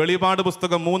കയറത്തുള്ളൂ. വെളിപാട്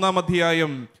പുസ്തകം 3-ാം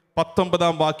അധ്യായം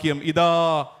 19-ാം വാക്യം, ഇതാ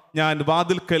ഞാൻ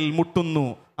വാതിൽക്കൽ മുട്ടുന്നു,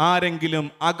 ആരെങ്കിലും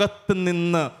അകത്ത്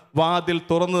നിന്ന് വാതിൽ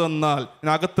തുറന്നു തന്നാൽ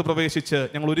ഞാൻ അകത്ത് പ്രവേശിച്ച്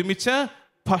ഞങ്ങൾ ഒരുമിച്ച്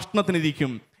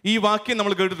ഭക്ഷണത്തിനിരിക്കും. ഈ വാക്യം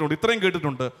നമ്മൾ കേട്ടിട്ടുണ്ട്, ഇത്രയും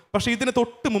കേട്ടിട്ടുണ്ട്. പക്ഷെ ഇതിന്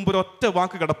തൊട്ട് മുമ്പ് ഒരു ഒറ്റ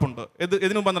വാക്ക് കിടപ്പുണ്ട്.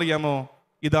 ഇതിനു മുമ്പെന്നറിയാമോ?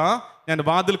 ഇതാ ഞാൻ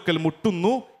വാതിൽക്കൽ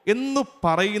മുട്ടുന്നു എന്ന്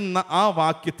പറയുന്ന ആ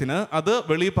വാക്യത്തിന് അത്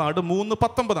വെളിപാട്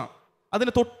 3:19.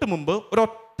 അതിന് തൊട്ട് മുമ്പ്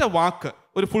ഒരൊറ്റ വാക്ക്,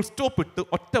 ഒരു ഫുൾ സ്റ്റോപ്പ് ഇട്ട്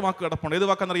ഒറ്റ വാക്ക് കിടപ്പുണ്ട്. ഏത്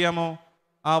വാക്കാണെന്നറിയാമോ?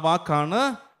 ആ വാക്കാണ്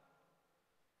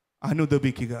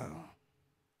അനുദപിക്കുക.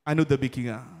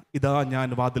 അനുദപിക്കുക. ഇതാ ഞാൻ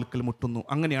വാതിൽക്കൽ മുട്ടുന്നു.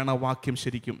 അങ്ങനെയാണ് ആ വാക്യം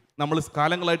ശരിക്കും. നമ്മൾ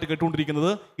കാലങ്ങളായിട്ട്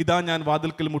കേട്ടുകൊണ്ടിരിക്കുന്നത് ഇതാ ഞാൻ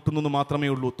വാതിൽക്കൽ മുട്ടുന്നു എന്ന് മാത്രമേ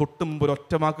ഉള്ളൂ. തൊട്ട് മുമ്പ് ഒരു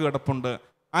ഒറ്റ വാക്ക് കിടപ്പുണ്ട്,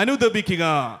 അനുദപിക്കുക.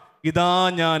 ഇതാ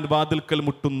ഞാൻ വാതിൽക്കൽ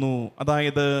മുട്ടുന്നു.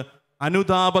 അതായത്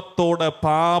അനുതാപത്തോടെ,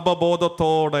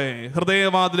 പാപബോധത്തോടെ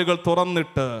ഹൃദയവാതിലുകൾ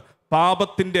തുറന്നിട്ട്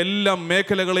പാപത്തിന്റെ എല്ലാ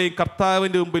മേഖലകളെയും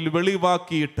കർത്താവിന്റെ മുമ്പിൽ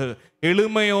വെളിവാക്കിയിട്ട്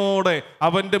എളിമയോടെ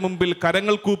അവന്റെ മുമ്പിൽ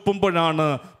കരങ്ങൾ കൂപ്പുമ്പോഴാണ്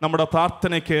നമ്മുടെ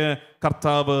പ്രാർത്ഥനയ്ക്ക്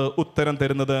കർത്താവ് ഉത്തരം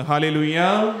തരുന്നത്. Hallelujah,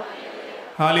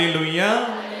 hallelujah.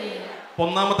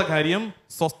 ഒന്നാമത്തെ കാര്യം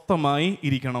സ്വസ്ഥമായി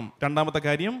ഇരിക്കണം. രണ്ടാമത്തെ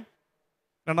കാര്യം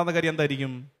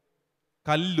എന്തായിരിക്കും?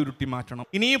 കല്ലുരുട്ടി മാറ്റണം.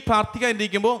 ഇനി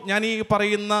പ്രാർത്ഥിക്കാനിരിക്കുമ്പോൾ ഞാൻ ഈ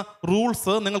പറയുന്ന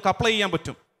റൂൾസ് നിങ്ങൾക്ക് അപ്ലൈ ചെയ്യാൻ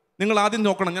പറ്റും. നിങ്ങൾ ആദ്യം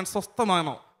നോക്കണം, ഞാൻ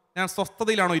സ്വസ്ഥമാണോ, ഞാൻ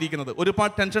സ്വസ്ഥതയിലാണോ ഇരിക്കുന്നത്?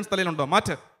 ഒരുപാട് ടെൻഷൻസ് തലയിലുണ്ടോ?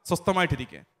 മാറ്റ്,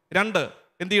 സ്വസ്ഥമായിട്ടിരിക്കുക. 2,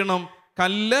 എന്ത് ചെയ്യണം?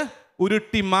 കല്ല്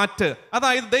ഉരുട്ടി മാറ്റ്.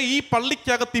 അതായത് ഈ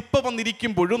പള്ളിക്കകത്ത് ഇപ്പൊ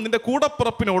വന്നിരിക്കുമ്പോഴും നിന്റെ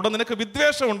കൂടപ്പിറപ്പിനോട് നിനക്ക്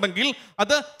വിദ്വേഷം ഉണ്ടെങ്കിൽ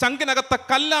അത് ചങ്കിനകത്ത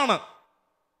കല്ലാണ്.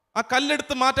 ആ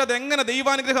കല്ലെടുത്ത് മാറ്റാതെ എങ്ങനെ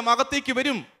ദൈവാനുഗ്രഹം അകത്തേക്ക്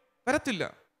വരും? വരത്തില്ല.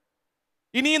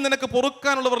 ഇനിയും നിനക്ക്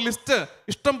പൊറുക്കാനുള്ളവർ ലിസ്റ്റ്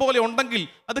ഇഷ്ടം പോലെ ഉണ്ടെങ്കിൽ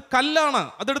അത് കല്ലാണ്.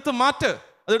 അതെടുത്ത് മാറ്റ്.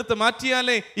 അതെടുത്ത്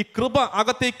മാറ്റിയാലേ ഈ കൃപ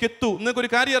അകത്തേക്ക് എത്തൂ.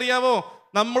 നിങ്ങൾക്കൊരു കാര്യം അറിയാവോ?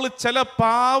 നമ്മൾ ചില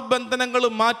പാപബന്ധനങ്ങൾ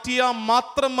മാറ്റിയാൽ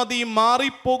മാത്രം മതി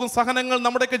മാറിപ്പോകും സഹനങ്ങൾ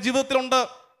നമ്മുടെയൊക്കെ ജീവിതത്തിലുണ്ട്.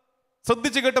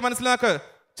 ശ്രദ്ധിച്ച് കേട്ട് മനസ്സിലാക്ക്.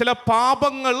 ചില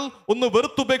പാപങ്ങൾ ഒന്ന്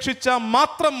വെറുത്തുപേക്ഷിച്ചാൽ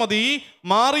മാത്രം മതി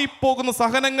മാറിപ്പോകുന്ന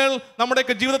സഹനങ്ങൾ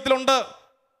നമ്മുടെയൊക്കെ ജീവിതത്തിലുണ്ട്.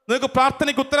 നിങ്ങൾക്ക്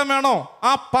പ്രാർത്ഥനയ്ക്ക് ഉത്തരം വേണോ?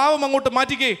 ആ പാപം അങ്ങോട്ട്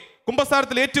മാറ്റിക്കേ.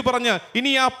 കുമ്പസാരത്തിൽ ഏറ്റു പറഞ്ഞ്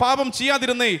ഇനി ആ പാപം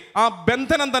ചെയ്യാതിരുന്നേ ആ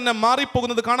ബന്ധനം തന്നെ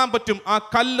മാറിപ്പോകുന്നത് കാണാൻ പറ്റും. ആ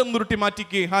കല്ലൊന്ന് ഉരുട്ടി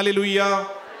മാറ്റിക്കേ. Hallelujah,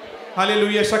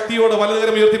 hallelujah. ശക്തിയോടെ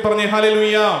വലതുകരം ഉയർത്തി പറഞ്ഞേ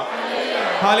ഹല്ലേലൂയ,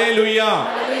 ഹല്ലേലൂയ.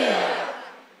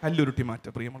 കല്ലുരുട്ടി മാറ്റ.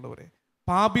 പ്രിയമുള്ളവരെ,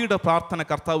 പാപിയുടെ പ്രാർത്ഥന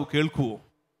കർത്താവ് കേൾക്കുവോ?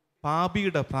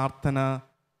 പാപിയുടെ പ്രാർത്ഥന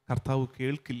കർത്താവ്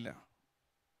കേൾക്കില്ല.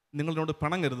 നിങ്ങളോട്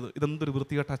പിണങ്ങരുത്. ഇതെന്തൊരു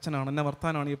വൃത്തികെട്ട അച്ഛനാണ്, എന്നെ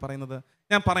വർത്താനാണ് ഈ പറയുന്നത്.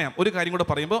 ഞാൻ പറയാം ഒരു കാര്യം കൂടെ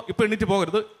പറയുമ്പോൾ ഇപ്പം എണ്ണീറ്റ്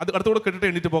പോകരുത്. അത് അടുത്തുകൂടെ കേട്ടിട്ട്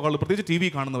എണ്ണീറ്റ് പോകാറുള്ളൂ, പ്രത്യേകിച്ച് TV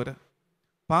കാണുന്നവർ.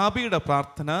 പാപിയുടെ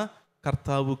പ്രാർത്ഥന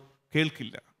കർത്താവ്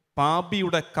കേൾക്കില്ല.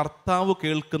 പാപിയുടെ കർത്താവ്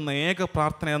കേൾക്കുന്ന ഏക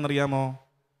പ്രാർത്ഥന എന്നറിയാമോ?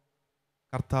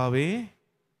 കർത്താവേ,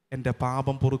 എൻ്റെ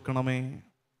പാപം പൊറുക്കണമേ.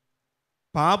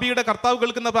 പാപിയുടെ കർത്താവ്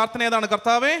കേൾക്കുന്ന പ്രാർത്ഥന ഏതാണ്?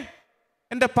 കർത്താവേ,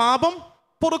 എൻ്റെ പാപം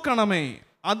പൊറുക്കണമേ.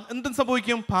 എന്തും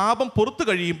സംഭവിക്കും? പാപം പൊറുത്തു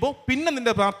കഴിയുമ്പോൾ പിന്നെ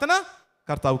നിന്റെ പ്രാർത്ഥന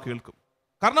കർത്താവ് കേൾക്കും.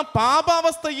 കാരണം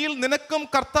പാപാവസ്ഥയിൽ നിനക്കും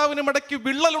കർത്താവിനും ഇടയ്ക്ക്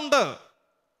വിള്ളലുണ്ട്.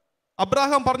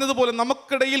 അബ്രാഹാം പറഞ്ഞതുപോലെ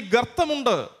നമുക്കിടയിൽ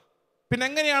ഗർത്തമുണ്ട്. പിന്നെ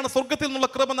എങ്ങനെയാണ് സ്വർഗത്തിൽ നിന്നുള്ള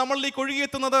കൃപ നമ്മളിലേക്ക്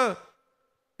ഒഴുകിയെത്തുന്നത്?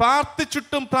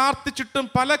 പ്രാർത്ഥിച്ചിട്ടും പ്രാർത്ഥിച്ചിട്ടും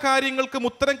പല കാര്യങ്ങൾക്കും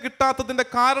ഉത്തരം കിട്ടാത്തതിന്റെ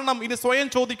കാരണം ഇനി സ്വയം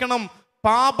ചോദിക്കണം.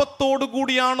 പാപത്തോടു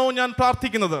കൂടിയാണോ ഞാൻ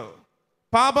പ്രാർത്ഥിക്കുന്നത്?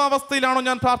 പാപാവസ്ഥയിലാണോ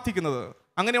ഞാൻ പ്രാർത്ഥിക്കുന്നത്?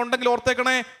 അങ്ങനെ ഉണ്ടെങ്കിൽ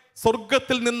ഓർത്തേക്കണേ,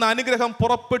 സ്വർഗത്തിൽ നിന്ന് അനുഗ്രഹം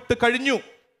പുറപ്പെട്ട് കഴിഞ്ഞു.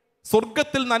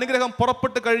 സ്വർഗത്തിൽ നിന്ന് അനുഗ്രഹം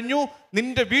പുറപ്പെട്ട് കഴിഞ്ഞു.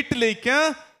 നിന്റെ വീട്ടിലേക്ക്,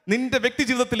 നിന്റെ വ്യക്തി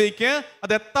ജീവിതത്തിലേക്ക്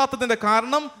അത് എത്താത്തതിന്റെ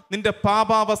കാരണം നിന്റെ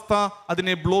പാപാവസ്ഥ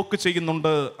അതിനെ ബ്ലോക്ക്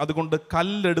ചെയ്യുന്നുണ്ട്. അതുകൊണ്ട്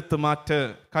കല്ലെടുത്ത്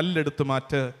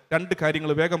മാറ്റ്. 2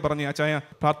 കാര്യങ്ങൾ വേഗം പറഞ്ഞ് അച്ചായ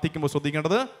പ്രാർത്ഥിക്കുമ്പോൾ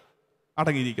ശ്രദ്ധിക്കേണ്ടത്: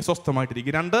 അടങ്ങിയിരിക്കുക,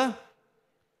 സ്വസ്ഥമായിട്ടിരിക്കുക. 2,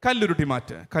 കല്ലുരുട്ടി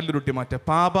മാറ്റ്.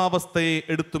 പാപാവസ്ഥയെ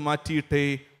എടുത്തു മാറ്റിയിട്ടേ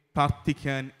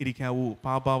പ്രാർത്ഥിക്കാൻ ഇരിക്കാവൂ.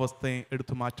 പാപാവസ്ഥയെ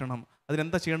എടുത്തു മാറ്റണം.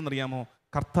 അതിനെന്താ ചെയ്യണമെന്നറിയാമോ?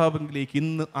 കർത്താവിലേക്ക്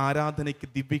ഇന്ന് ആരാധനയ്ക്ക്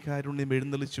ദിവ്യകാരുണ്യം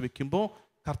എഴുന്നള്ളിച്ച് വെക്കുമ്പോൾ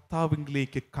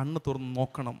കർത്താവിലേക്ക് കണ്ണ് തുറന്ന്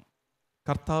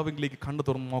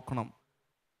നോക്കണം.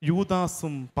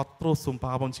 യൂദാസും പത്രോസും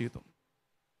പാപം ചെയ്തു.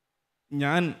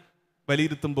 ഞാൻ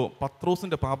വിലയിരുത്തുമ്പോൾ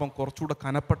പത്രോസിന്റെ പാപം കുറച്ചുകൂടെ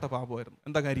കനപ്പെട്ട പാപമായിരുന്നു.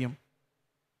 എന്താ കാര്യം?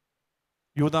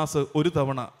 യൂദാസ് ഒരു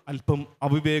തവണ അല്പം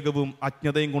അവിവേകവും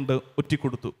അജ്ഞതയും കൊണ്ട്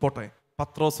ഒറ്റിക്കൊടുത്തു. പോട്ടെ.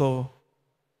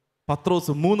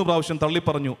 പത്രോസ് 3 പ്രാവശ്യം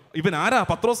തള്ളിപ്പറഞ്ഞു. ഇവൻ ആരാ?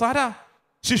 പത്രോസ് ആരാ?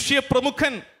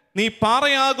 ശിഷ്യപ്രമുഖൻ. നീ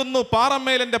പാറയാകുന്നു,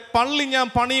 പാറമേൽ എൻ്റെ പള്ളി ഞാൻ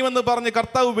പണിയുമെന്ന് പറഞ്ഞ്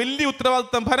കർത്താവ് വലിയ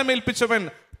ഉത്തരവാദിത്തം ഭരമേൽപ്പിച്ചവൻ.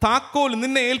 താക്കോൽ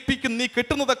നിന്നെ ഏൽപ്പിക്കും, നീ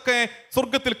കെട്ടുന്നതൊക്കെ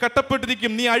സ്വർഗത്തിൽ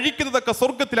കെട്ടപ്പെട്ടിരിക്കും, നീ അഴിക്കുന്നതൊക്കെ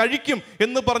സ്വർഗത്തിൽ അഴിക്കും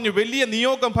എന്ന് പറഞ്ഞു വലിയ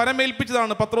നിയോഗം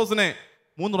ഭരമേൽപ്പിച്ചതാണ് പത്രോസിനെ.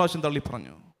 3 പ്രാവശ്യം തള്ളി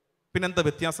പറഞ്ഞു. പിന്നെന്താ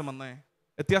വ്യത്യാസം വന്നേ?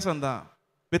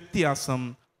 വ്യത്യാസം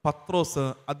പത്രോസ്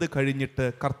അത് കഴിഞ്ഞിട്ട്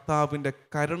കർത്താവിൻ്റെ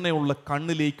കരുണയുള്ള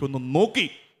കണ്ണിലേക്കൊന്ന് നോക്കി.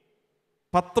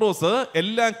 പത്രോസ്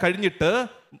എല്ലാം കഴിഞ്ഞിട്ട്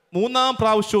 3-ാം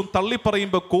പ്രാവശ്യവും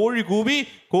തള്ളിപ്പറയുമ്പോൾ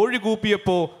കോഴി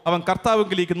കൂപ്പിയപ്പോൾ അവൻ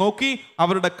കർത്താവിലേക്ക് നോക്കി.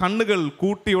 അവരുടെ കണ്ണുകൾ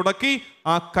കൂട്ടിയുടക്കി.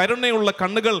 ആ കരുണയുള്ള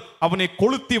കണ്ണുകൾ അവനെ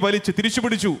കൊളുത്തി വലിച്ച് തിരിച്ചു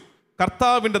പിടിച്ചു.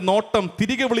 കർത്താവിൻ്റെ നോട്ടം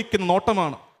തിരികെ വിളിക്കുന്ന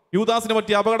നോട്ടമാണ്. യൂദാസിനെ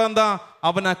പറ്റിയ അപകടം എന്താ?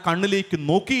 അവൻ ആ കണ്ണിലേക്ക്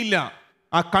നോക്കിയില്ല.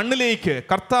 ആ കണ്ണിലേക്ക്,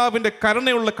 കർത്താവിൻ്റെ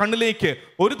കരുണയുള്ള കണ്ണിലേക്ക്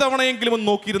ഒരു തവണയെങ്കിലും ഒന്ന്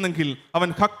നോക്കിയിരുന്നെങ്കിൽ അവൻ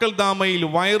ഹക്കൽ ദാമയിൽ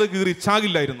വയറ് കീറി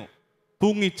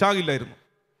തൂങ്ങി ചാകില്ലായിരുന്നു.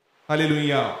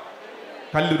 ഹല്ലേലൂയ.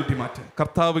 കല്ലുരുട്ടി മാറ്റ്.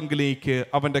 കർത്താവിലേക്ക്,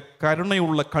 അവൻ്റെ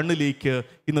കരുണയുള്ള കണ്ണിലേക്ക്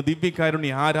ഇന്ന്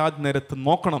ദിവ്യകാരുണ്യ ആരാധനരത്ത്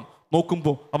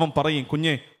നോക്കുമ്പോൾ അവൻ പറയും,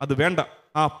 കുഞ്ഞെ, അത് വേണ്ട,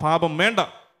 ആ പാപം വേണ്ട,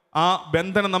 ആ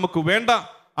ബന്ധനം നമുക്ക് വേണ്ട,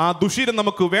 ആ ദുശീലം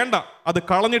നമുക്ക് വേണ്ട, അത്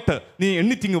കളഞ്ഞിട്ട് നീ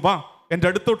എണ്ണിത്തിങ്ങ് വാ, എൻ്റെ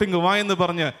അടുത്തോട്ടിങ്ങ് വാ എന്ന്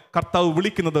പറഞ്ഞ് കർത്താവ്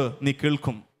വിളിക്കുന്നത് നീ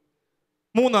കേൾക്കും.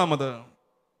 3-ാമത്,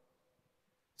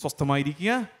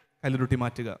 സ്വസ്ഥമായിരിക്കുക, കല്ലുരുട്ടി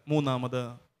മാറ്റുക. 3-ാമത്,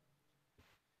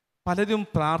 പലരും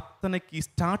പ്രാർത്ഥനയ്ക്ക്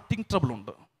സ്റ്റാർട്ടിങ് ട്രബിൾ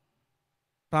ഉണ്ട്.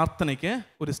 പ്രാർത്ഥനയ്ക്ക്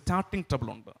ഒരു സ്റ്റാർട്ടിങ് ട്രബിൾ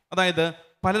ഉണ്ട്. അതായത്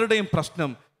പലരുടെയും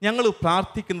പ്രശ്നം, ഞങ്ങൾ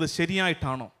പ്രാർത്ഥിക്കുന്നത്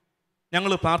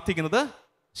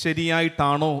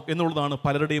ശരിയായിട്ടാണോ എന്നുള്ളതാണ്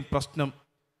പലരുടെയും പ്രശ്നം.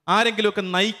 ആരെങ്കിലുമൊക്കെ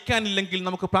നയിക്കാനില്ലെങ്കിൽ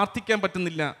നമുക്ക് പ്രാർത്ഥിക്കാൻ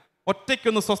പറ്റുന്നില്ല.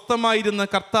 ഒറ്റയ്ക്കൊന്ന് സ്വസ്ഥമായിരുന്ന്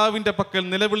കർത്താവിൻ്റെ പക്കൽ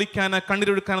നിലവിളിക്കാനോ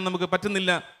കണ്ണീരൊഴുക്കാനോ നമുക്ക്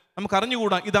പറ്റുന്നില്ല. നമുക്ക്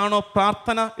അറിഞ്ഞുകൂടാ ഇതാണോ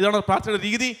പ്രാർത്ഥനയുടെ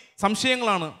രീതി.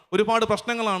 സംശയങ്ങളാണ്, ഒരുപാട്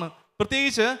പ്രശ്നങ്ങളാണ്.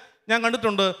 പ്രത്യേകിച്ച് ഞാൻ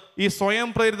കണ്ടിട്ടുണ്ട് ഈ സ്വയം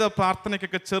പ്രേരിത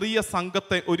പ്രാർത്ഥനയ്ക്കൊക്കെ ചെറിയ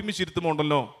സംഘത്തെ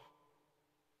ഒരുമിച്ചിരുത്തുമ്പോണ്ടല്ലോ,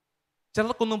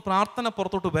 ചിലർക്കൊന്നും പ്രാർത്ഥന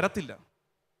പുറത്തോട്ട് വരത്തില്ല.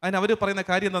 അതിന് അവർ പറയുന്ന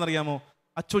കാര്യം എന്താണെന്നറിയാമോ?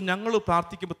 അച്ചോ, ഞങ്ങൾ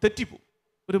പ്രാർത്ഥിക്കുമ്പോൾ തെറ്റിപ്പോവും.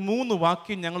 ഒരു 3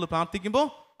 വാക്യം ഞങ്ങൾ പ്രാർത്ഥിക്കുമ്പോൾ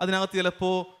അതിനകത്ത്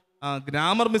ചിലപ്പോൾ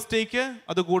ഗ്രാമർ മിസ്റ്റേക്ക്,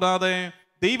 അതുകൂടാതെ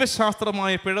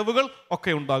ദൈവശാസ്ത്രമായ പിഴവുകൾ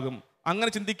ഒക്കെ ഉണ്ടാകും. അങ്ങനെ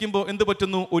ചിന്തിക്കുമ്പോൾ എന്ത്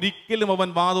പറ്റുന്നു? ഒരിക്കലും അവൻ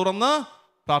വാ തുറന്ന്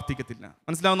പ്രാർത്ഥിക്കത്തില്ല.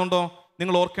 മനസ്സിലാവുന്നുണ്ടോ?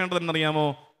 നിങ്ങൾ ഓർക്കേണ്ടത് എന്നറിയാമോ?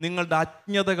 നിങ്ങളുടെ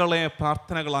അജ്ഞതകളെ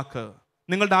പ്രാർത്ഥനകളാക്ക്,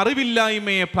 നിങ്ങളുടെ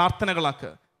അറിവില്ലായ്മയെ പ്രാർത്ഥനകളാക്ക്.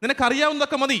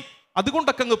 നിനക്കറിയാവുന്നതൊക്കെ മതി,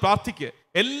 അതുകൊണ്ടൊക്കെ അങ്ങ് പ്രാർത്ഥിക്ക്.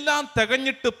 എല്ലാം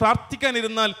തികഞ്ഞിട്ട്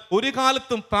പ്രാർത്ഥിക്കാനിരുന്നാൽ ഒരു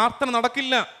കാലത്തും പ്രാർത്ഥന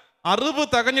നടക്കില്ല. അറിവ്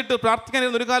തികഞ്ഞിട്ട്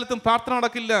പ്രാർത്ഥിക്കാനിരുന്ന ഒരു കാലത്തും പ്രാർത്ഥന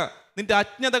നടക്കില്ല. നിന്റെ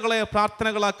അജ്ഞതകളെ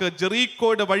പ്രാർത്ഥനകളാക്ക്.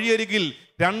 ജെറീക്കോയുടെ വഴിയരികിൽ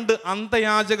 2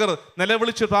 അന്ധയാചകർ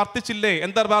നിലവിളിച്ച് പ്രാർത്ഥിച്ചില്ലേ?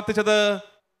 എന്താ പ്രാർത്ഥിച്ചത്?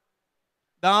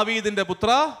 ദാവീദിന്റെ പുത്ര,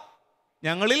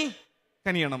 ഞങ്ങളിൽ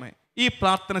കനിയണമേ. ഈ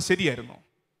പ്രാർത്ഥന ശരിയായിരുന്നോ?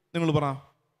 നിങ്ങൾ പറ,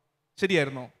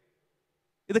 ശരിയായിരുന്നോ?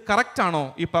 ഇത് കറക്റ്റ് ആണോ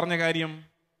ഈ പറഞ്ഞ കാര്യം?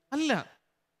 അല്ല.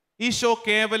 ഈശോ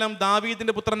കേവലം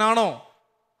ദാവീദിന്റെ പുത്രനാണോ?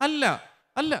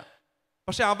 അല്ല.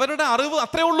 പക്ഷെ അവരുടെ അറിവ്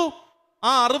അത്രേ ഉള്ളൂ.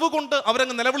 ആ അറിവ് കൊണ്ട്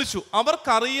അവരങ്ങ് നിലവിളിച്ചു.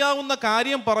 അവർക്കറിയാവുന്ന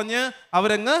കാര്യം പറഞ്ഞ്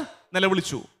അവരങ്ങ്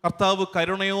നിലവിളിച്ചു. കർത്താവ്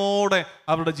കരുണയോടെ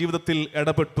അവരുടെ ജീവിതത്തിൽ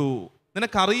ഇടപെട്ടു.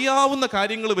 നിനക്കറിയാവുന്ന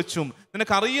കാര്യങ്ങൾ വെച്ചും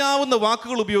നിനക്കറിയാവുന്ന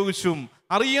വാക്കുകൾ ഉപയോഗിച്ചും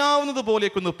അറിയാവുന്നത്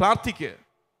പോലെയൊക്കെ ഒന്ന് പ്രാർത്ഥിക്ക്.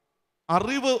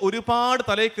 അറിവ് ഒരുപാട്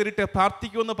തലയിൽ കയറിയിട്ട്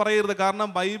പ്രാർത്ഥിക്കുമെന്ന് പറയരുത്. കാരണം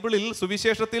ബൈബിളിൽ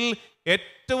സുവിശേഷത്തിൽ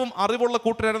ഏറ്റവും അറിവുള്ള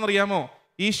കൂട്ടരാരെന്നറിയാമോ?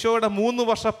 ഈശോയുടെ 3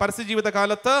 വർഷ പരസ്യ ജീവിത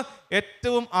കാലത്ത്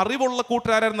ഏറ്റവും അറിവുള്ള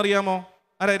കൂട്ടരാരെന്നറിയാമോ?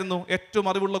 ആരായിരുന്നു ഏറ്റവും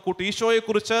അറിവുള്ള കൂട്ടർ? ഈശോയെ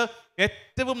കുറിച്ച്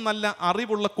ഏറ്റവും നല്ല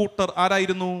അറിവുള്ള കൂട്ടർ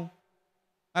ആരായിരുന്നു?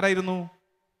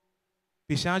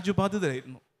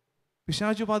 പിശാചുബാധിതരായിരുന്നു.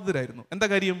 എന്താ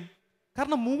കാര്യം?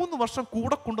 കാരണം 3 വർഷം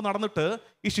കൂടെ കൊണ്ട് നടന്നിട്ട്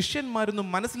ഈ ശിഷ്യന്മാരൊന്നും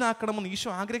മനസ്സിലാക്കണമെന്ന് ഈശോ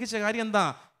ആഗ്രഹിച്ച കാര്യം എന്താ?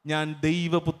 ഞാൻ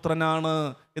ദൈവപുത്രനാണ്.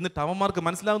 എന്നിട്ട് അവന്മാർക്ക്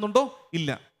മനസ്സിലാകുന്നുണ്ടോ? ഇല്ല.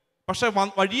 പക്ഷെ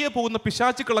വഴിയെ പോകുന്ന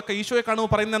പിശാചുക്കളൊക്കെ ഈശോയെ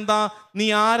കാണുമ്പോൾ പറയുന്നത് എന്താ? നീ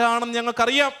ആരാണെന്ന്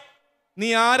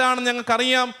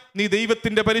ഞങ്ങൾക്കറിയാം, നീ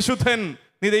ദൈവത്തിന്റെ പരിശുദ്ധൻ.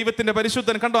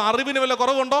 കണ്ടോ, അറിവിന് വല്ല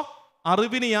കുറവുണ്ടോ?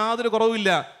 അറിവിന് യാതൊരു കുറവുമില്ല.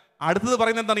 അടുത്തത്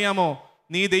പറയുന്നത് എന്താണെന്നറിയാമോ?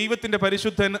 നീ ദൈവത്തിന്റെ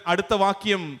പരിശുദ്ധൻ. അടുത്ത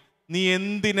വാക്യം, നീ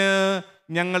എന്തിന്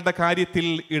ഞങ്ങളുടെ കാര്യത്തിൽ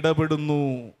ഇടപെടുന്നു?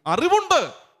 അറിവുണ്ട്,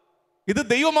 ഇത്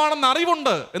ദൈവമാണെന്ന്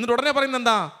അറിവുണ്ട്. എന്നിട്ട് ഉടനെ പറയുന്നത്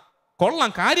എന്താ? കൊള്ളാം,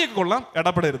 കാര്യമൊക്കെ കൊള്ളാം,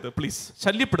 ഇടപെടരുത് പ്ലീസ്.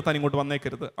 ശല്യപ്പെടുത്താൻ ഇങ്ങോട്ട്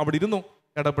വന്നേക്കരുത്, അവിടെ ഇരുന്നു,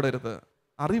 ഇടപെടരുത്.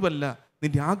 അറിവല്ല,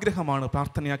 നിന്റെ ആഗ്രഹമാണ്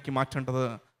പ്രാർത്ഥനയാക്കി മാറ്റേണ്ടത്.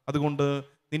 അതുകൊണ്ട്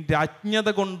നിന്റെ അജ്ഞത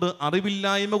കൊണ്ട്,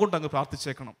 അറിവില്ലായ്മ കൊണ്ട് അങ്ങ്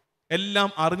പ്രാർത്ഥിച്ചേക്കണം. എല്ലാം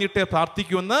അറിഞ്ഞിട്ടേ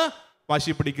പ്രാർത്ഥിക്കുമെന്ന്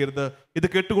വാശി പിടിക്കരുത്. ഇത്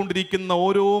കേട്ടുകൊണ്ടിരിക്കുന്ന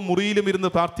ഓരോ മുറിയിലും ഇരുന്ന്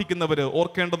പ്രാർത്ഥിക്കുന്നവര്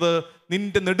ഓർക്കേണ്ടത്,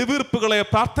 നിന്റെ നെടുവീർപ്പുകളെ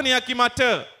പ്രാർത്ഥനയാക്കി മാറ്റ്,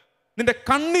 നിന്റെ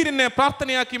കണ്ണീരിനെ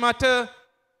പ്രാർത്ഥനയാക്കി മാറ്റ്,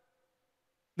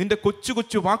 നിന്റെ കൊച്ചു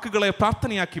കൊച്ചു വാക്കുകളെ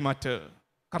പ്രാർത്ഥനയാക്കി മാറ്റ്.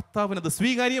 കർത്താവിനത്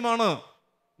സ്വീകാര്യമാണ്.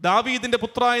 ദാവീദിന്റെ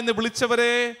പുത്ര എന്ന്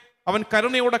വിളിച്ചവരെ അവൻ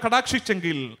കരുണയോടെ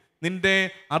കടാക്ഷിച്ചെങ്കിൽ നിന്റെ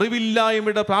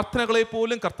അറിവില്ലായ്മയുടെ പ്രാർത്ഥനകളെ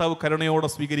പോലും കർത്താവ് കരുണയോടെ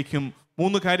സ്വീകരിക്കും.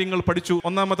 3 കാര്യങ്ങൾ പഠിച്ചു.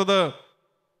 ഒന്നാമത്തത്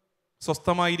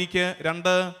സ്വസ്ഥമായിരിക്കെ,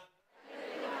 2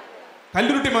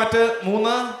 കല്ലുരുട്ടി മാറ്റ്,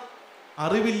 3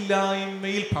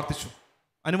 അറിവില്ലായ്മയിൽ പ്രാർത്ഥിച്ചു.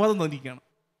 അനുവാദം തന്നിരിക്കുകയാണ്.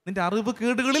 നിന്റെ അറിവ്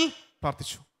കേടുകളിൽ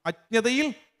പ്രാർത്ഥിച്ചു, അജ്ഞതയിൽ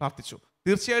പ്രാർത്ഥിച്ചു.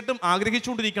 തീർച്ചയായിട്ടും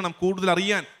ആഗ്രഹിച്ചുകൊണ്ടിരിക്കണം കൂടുതൽ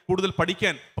അറിയാൻ, കൂടുതൽ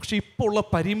പഠിക്കാൻ. പക്ഷെ ഇപ്പോൾ ഉള്ള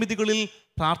പരിമിതികളിൽ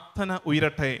പ്രാർത്ഥന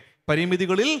ഉയരട്ടെ.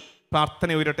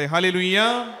 Hallelujah,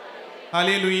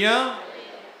 hallelujah.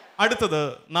 അടുത്തത്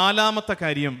 4-ാമത്തെ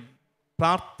കാര്യം,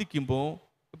 പ്രാർത്ഥിക്കുമ്പോൾ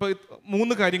ഇപ്പൊ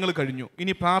 3 കാര്യങ്ങൾ കഴിഞ്ഞു.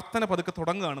 ഇനി പ്രാർത്ഥന പതുക്കെ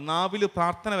തുടങ്ങുകയാണ്. നാവിൽ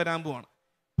പ്രാർത്ഥന വരാൻ പോവാണ്.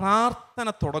 പ്രാർത്ഥന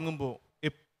തുടങ്ങുമ്പോൾ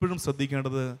എപ്പോഴും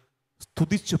ശ്രദ്ധിക്കേണ്ടത്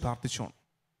സ്തുതിച്ച് പ്രാർത്ഥിച്ചോണം.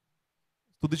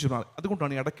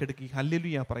 അതുകൊണ്ടാണ് ഇടയ്ക്കിടയ്ക്ക്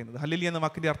ഹല്ലേലൂയ പറയുന്നത്. ഹല്ലേലൂയ എന്ന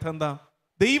വാക്കിന്റെ അർത്ഥം എന്താ?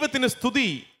 ദൈവത്തിന് സ്തുതി,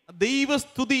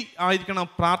 ദൈവസ്തുതി ആയിരിക്കണം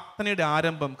പ്രാർത്ഥനയുടെ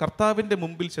ആരംഭം. കർത്താവിന്റെ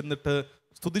മുമ്പിൽ ചെന്നിട്ട്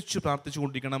സ്തുതിച്ചു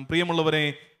പ്രാർത്ഥിച്ചുകൊണ്ടിരിക്കണം. പ്രിയമുള്ളവരെ,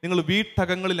 നിങ്ങൾ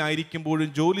വീട്ടകങ്ങളിലായിരിക്കുമ്പോഴും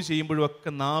ജോലി ചെയ്യുമ്പോഴും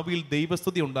ഒക്കെ നാവിൽ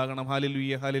ദൈവസ്തുതി ഉണ്ടാകണം.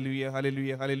 Hallelujah, hallelujah,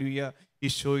 hallelujah, hallelujah.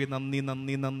 ഈശോയെ നന്ദി,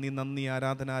 നന്ദി, നന്ദി, നന്ദി,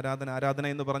 ആരാധന, ആരാധന, ആരാധന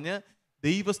എന്ന് പറഞ്ഞ്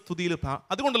ദൈവസ്തുതിയിൽ.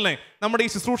 അതുകൊണ്ടല്ലേ നമ്മുടെ ഈ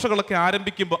ശുശ്രൂഷകളൊക്കെ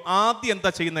ആരംഭിക്കുമ്പോൾ ആദ്യം എന്താ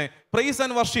ചെയ്യുന്നത്? പ്രൈസ്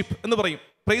ആൻഡ് വർഷിപ്പ് എന്ന് പറയും.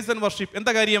 പ്രൈസ് ആൻഡ് വർഷിപ്പ്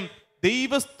എന്താ കാര്യം?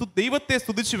 ദൈവത്തെ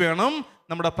സ്തുതിച്ചു വേണം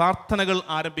നമ്മുടെ പ്രാർത്ഥനകൾ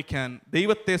ആരംഭിക്കാൻ.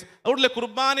 അതുകൊണ്ടല്ലേ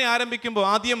കുർബാന ആരംഭിക്കുമ്പോൾ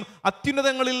ആദ്യം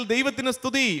അത്യുന്നതങ്ങളിൽ ദൈവത്തിന്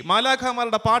സ്തുതി,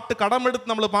 മാലാഖമാരുടെ പാട്ട് കടമെടുത്ത്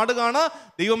നമ്മൾ പാടുകയാണ്.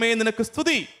 ദൈവമേ നിനക്ക്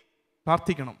സ്തുതി.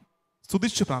 പ്രാർത്ഥിക്കണം,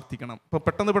 സ്തുതിച്ചു പ്രാർത്ഥിക്കണം. ഇപ്പൊ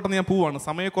പെട്ടെന്ന് ഞാൻ പോവാണ്,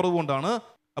 സമയക്കുറവ് കൊണ്ടാണ്.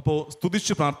 അപ്പോൾ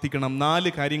സ്തുതിച്ചു പ്രാർത്ഥിക്കണം. 4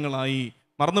 കാര്യങ്ങളായി.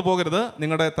 മറന്നു പോകരുത്,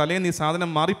 നിങ്ങളുടെ തലേന്ന് ഈ സാധനം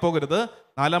മാറിപ്പോകരുത്.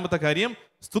 4-ാമത്തെ കാര്യം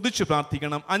സ്തുതിച്ചു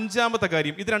പ്രാർത്ഥിക്കണം. 5-ാമത്തെ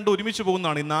കാര്യം, ഇത് രണ്ടും ഒരുമിച്ച്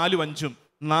പോകുന്നതാണ്, ഈ 4ഉം 5ഉം.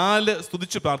 4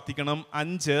 സ്തുതിച്ചു പ്രാർത്ഥിക്കണം,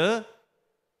 5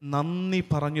 നന്ദി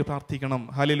പറഞ്ഞു പ്രാർത്ഥിക്കണം.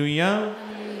 Hallelujah,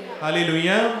 hallelujah,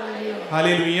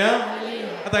 hallelujah.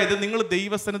 അതായത് നിങ്ങൾ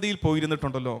ദൈവസന്നിധിയിൽ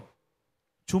പോയിരുന്നിട്ടുണ്ടല്ലോ,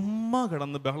 ചുമ്മാ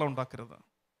കിടന്ന് ബഹളം ഉണ്ടാക്കരുത്.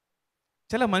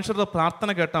 ചില മനുഷ്യരുടെ പ്രാർത്ഥന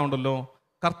കേട്ടാണ്ടല്ലോ,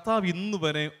 കർത്താവ് ഇന്ന്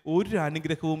വരെ ഒരു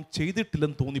അനുഗ്രഹവും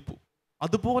ചെയ്തിട്ടില്ലെന്ന് തോന്നിപ്പോ.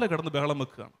 അതുപോലെ കിടന്ന് ബഹളം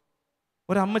വെക്കുകയാണ്.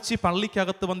 ഒരമ്മച്ചി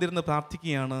പള്ളിക്കകത്ത് വന്നിരുന്ന്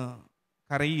പ്രാർത്ഥിക്കുകയാണ്,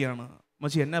 കരയുകയാണ്.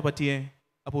 അമ്മച്ചി എന്നാ പറ്റിയേ?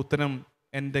 അപ്പോൾ ഉത്തരം,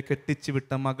 എൻ്റെ കെട്ടിച്ചു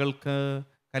വിട്ട മകൾക്ക്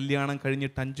കല്യാണം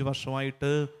കഴിഞ്ഞിട്ട് 5 വർഷമായിട്ട്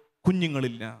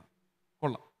കുഞ്ഞുങ്ങളില്ല.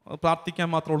 കൊള്ളാം, പ്രാർത്ഥിക്കാൻ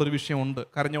മാത്രമുള്ളൊരു വിഷയമുണ്ട്,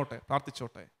 കരഞ്ഞോട്ടെ,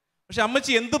 പ്രാർത്ഥിച്ചോട്ടെ. പക്ഷെ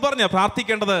അമ്മച്ചി എന്ത് പറഞ്ഞാ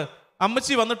പ്രാർത്ഥിക്കേണ്ടത്?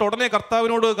 അമ്മച്ചി വന്നിട്ട് ഉടനെ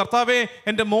കർത്താവിനോട്, കർത്താവേ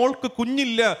എൻ്റെ മോൾക്ക്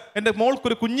കുഞ്ഞില്ല, എൻ്റെ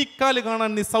മോൾക്കൊരു കുഞ്ഞിക്കാല് കാണാൻ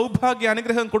നീ സൗഭാഗ്യ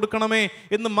അനുഗ്രഹം കൊടുക്കണമേ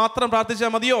എന്ന് മാത്രം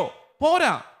പ്രാർത്ഥിച്ചാൽ മതിയോ?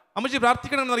 പോരാ. അമ്മച്ചി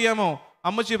പ്രാർത്ഥിക്കണമെന്നറിയാമോ?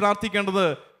 അമ്മച്ചി പ്രാർത്ഥിക്കേണ്ടത്,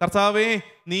 കർത്താവേ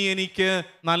നീ എനിക്ക്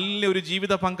നല്ലൊരു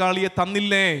ജീവിത പങ്കാളിയെ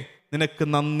തന്നില്ലേ, നിനക്ക്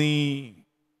നന്ദി.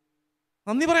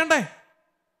 നന്ദി പറയണ്ടേ?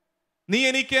 നീ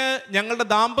എനിക്ക് ഞങ്ങളുടെ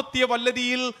ദാമ്പത്യ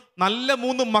വല്ലരിയിൽ നല്ല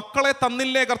 3 മക്കളെ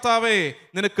തന്നില്ലേ കർത്താവേ,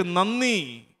 നിനക്ക് നന്ദി.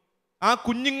 ആ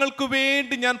കുഞ്ഞുങ്ങൾക്ക്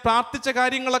വേണ്ടി ഞാൻ പ്രാർത്ഥിച്ച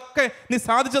കാര്യങ്ങളൊക്കെ നീ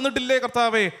സാധിച്ചു തന്നിട്ടില്ലേ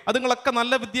കർത്താവേ, അതുങ്ങളൊക്കെ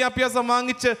നല്ല വിദ്യാഭ്യാസം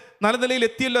വാങ്ങിച്ച് നല്ല നിലയിൽ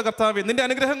എത്തിയല്ലോ കർത്താവേ, നിന്റെ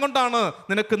അനുഗ്രഹം കൊണ്ടാണ്,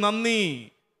 നിനക്ക് നന്ദി.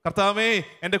 കർത്താവേ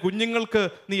എൻ്റെ കുഞ്ഞുങ്ങൾക്ക്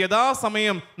നീ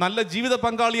യഥാസമയം നല്ല ജീവിത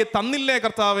പങ്കാളിയെ തന്നില്ലേ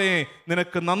കർത്താവേ,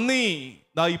 നിനക്ക് നന്ദി.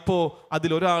 ദാ ഇപ്പോ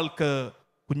അതിലൊരാൾക്ക്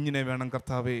കുഞ്ഞിനെ വേണം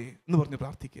കർത്താവേ എന്ന് പറഞ്ഞ്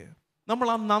പ്രാർത്ഥിക്കുക. നമ്മൾ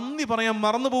ആ നന്ദി പറയാൻ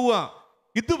മറന്നു പോവുക.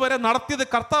 ഇതുവരെ നടത്തിയത്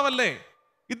കർത്താവല്ലേ?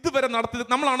 ഇതുവരെ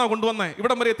നടത്തിയത് നമ്മളാണോ? കൊണ്ടുവന്നേ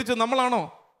ഇവിടം വരെ എത്തിച്ചത് നമ്മളാണോ?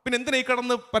 പിന്നെ എന്തിനാ ഈ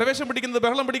കടന്ന് പരവേശം പിടിക്കുന്നത്,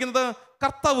 ബഹളം പിടിക്കുന്നത്?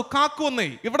 കർത്താവ് കാക്കുവന്നേ.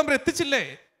 ഇവിടം വരെ എത്തിച്ചില്ലേ?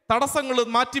 തടസ്സങ്ങൾ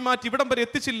മാറ്റി മാറ്റി ഇവിടം വരെ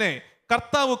എത്തിച്ചില്ലേ?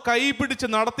 കർത്താവ് കൈ പിടിച്ച്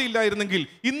നടത്തിയില്ലായിരുന്നെങ്കിൽ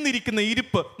ഇന്നിരിക്കുന്ന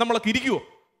ഇരിപ്പ് നമ്മളൊക്കെ ഇരിക്കുവോ?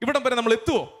 ഇവിടം വരെ നമ്മൾ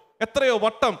എത്തുവോ? എത്രയോ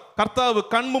വട്ടം കർത്താവ്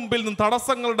കൺമുമ്പിൽ നിന്ന്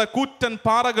തടസ്സങ്ങളുടെ കൂറ്റൻ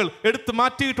പാറകൾ എടുത്ത്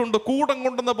മാറ്റിയിട്ടുണ്ട്. കൂടം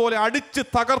കൊണ്ടുവന്ന പോലെ അടിച്ച്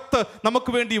തകർത്ത്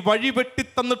നമുക്ക് വേണ്ടി വഴിവെട്ടി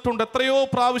തന്നിട്ടുണ്ട്. എത്രയോ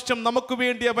പ്രാവശ്യം നമുക്ക്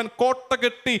വേണ്ടി അവൻ കോട്ട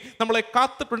കെട്ടി നമ്മളെ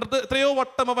കാത്തിട്ടുണ്ട്. എത്രയോ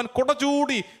വട്ടം അവൻ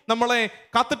കൊടചൂടി നമ്മളെ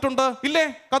കാത്തിട്ടുണ്ട്. ഇല്ലേ?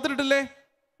 കാത്തിട്ടില്ലേ?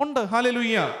 ഉണ്ട്.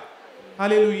 Hallelujah,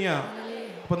 hallelujah.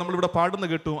 അപ്പൊ നമ്മളിവിടെ പാടുന്ന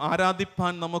കേട്ടു,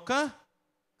 ആരാധിപ്പാൻ നമുക്ക്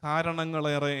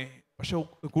കാരണങ്ങളേറെ. പക്ഷെ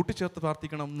കൂട്ടിച്ചേർത്ത്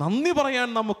പ്രാർത്ഥിക്കണം, നന്ദി പറയാൻ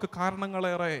നമുക്ക്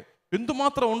കാരണങ്ങളേറെ.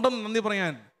 എന്തുമാത്രം ഉണ്ടെന്ന് നന്ദി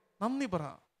പറയാൻ.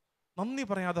 നന്ദി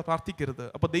പറയാതെ പ്രാർത്ഥിക്കരുത്.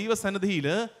 അപ്പൊ ദൈവസന്നിധിയിൽ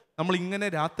നമ്മൾ ഇങ്ങനെ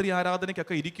രാത്രി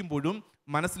ആരാധനയ്ക്കൊക്കെ ഇരിക്കുമ്പോഴും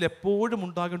മനസ്സിൽ എപ്പോഴും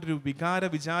ഉണ്ടാകേണ്ട ഒരു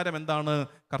വിചാരം എന്താണ്?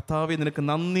 കർത്താവേ നിനക്ക്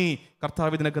നന്ദി,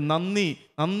 കർത്താവേ നിനക്ക് നന്ദി,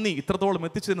 നന്ദി, ഇത്രത്തോളം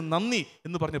എത്തിച്ചതിന് നന്ദി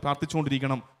എന്ന് പറഞ്ഞ്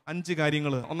പ്രാർത്ഥിച്ചുകൊണ്ടിരിക്കണം. 5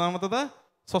 കാര്യങ്ങൾ. ഒന്നാമത്തത്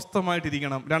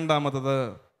സ്വസ്ഥമായിട്ടിരിക്കണം. രണ്ടാമത്തത്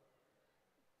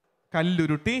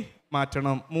കല്ലുരുട്ടി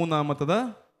മാറ്റണം. മൂന്നാമത്തത്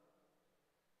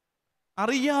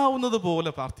അറിയാവുന്നത്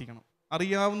പോലെ പ്രാർത്ഥിക്കണം.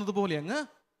 അറിയാവുന്നത് പോലെ അങ്ങ്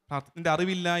നിന്റെ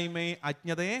അറിവില്ലായ്മയെ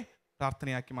അജ്ഞതയെ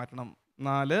പ്രാർത്ഥനയാക്കി മാറ്റണം.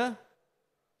 4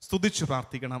 സ്തുതിച്ചു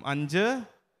പ്രാർത്ഥിക്കണം. 5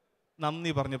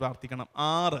 നന്ദി പറഞ്ഞ് പ്രാർത്ഥിക്കണം.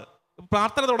 6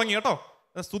 പ്രാർത്ഥന തുടങ്ങി കേട്ടോ.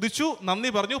 സ്തുതിച്ചു,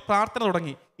 നന്ദി പറഞ്ഞു, പ്രാർത്ഥന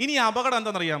തുടങ്ങി. ഇനി അപകടം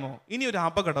എന്താണെന്നറിയാമോ? ഇനി ഒരു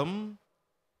അപകടം,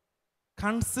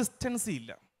 കൺസിസ്റ്റൻസി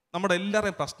ഇല്ല. നമ്മുടെ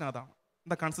എല്ലാവരുടെയും പ്രശ്നം അതാണ്.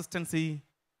 എന്താ കൺസിസ്റ്റൻസി?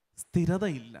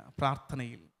 സ്ഥിരതയില്ല.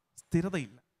 പ്രാർത്ഥനയിൽ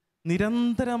സ്ഥിരതയില്ല.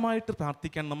 നിരന്തരമായിട്ട്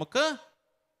പ്രാർത്ഥിക്കാൻ നമുക്ക്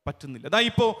പറ്റുന്നില്ല. അതാ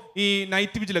ഇപ്പോൾ ഈ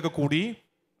നൈറ്റ് വിജിലൊക്കെ കൂടി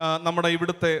നമ്മുടെ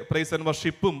ഇവിടുത്തെ പ്രൈസ് ആൻഡ്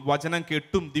വർഷിപ്പും വചനം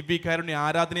കേട്ടും ദിവ്യകാരുണ്യ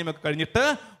ആരാധനയും ഒക്കെ കഴിഞ്ഞിട്ട്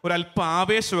ഒരല്പം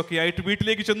ആവേശമൊക്കെ ആയിട്ട്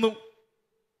വീട്ടിലേക്ക് ചെന്നു.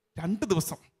 2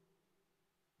 ദിവസം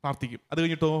പ്രാർത്ഥിക്കും. അത്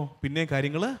കഴിഞ്ഞിട്ടോ പിന്നെ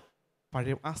കാര്യങ്ങൾ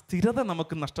പഴയ ആ സ്ഥിരത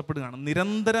നമുക്ക് നഷ്ടപ്പെടുകയാണ്.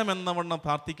 നിരന്തരം എന്നവണ്ണം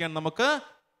പ്രാർത്ഥിക്കാൻ നമുക്ക്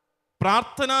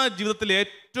പ്രാർത്ഥനാ ജീവിതത്തിലെ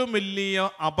ഏറ്റവും വലിയ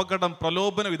അപകടം,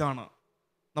 പ്രലോഭനം ഇതാണ്.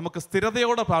 നമുക്ക്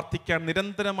സ്ഥിരതയോടെ പ്രാർത്ഥിക്കാൻ,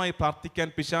 നിരന്തരമായി പ്രാർത്ഥിക്കാൻ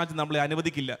പിശാച് നമ്മളെ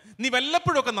അനുവദിക്കില്ല. നീ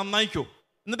വല്ലപ്പോഴൊക്കെ നന്നായിക്കോ,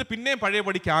 എന്നിട്ട് പിന്നെയും പഴയ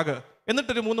പടിക്കാകെ,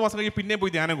 എന്നിട്ടൊരു 3 മാസം കഴിഞ്ഞ് പിന്നെയും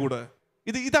പോയി ധ്യാനം കൂട്.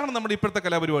 ഇതാണ് നമ്മുടെ ഇപ്പോഴത്തെ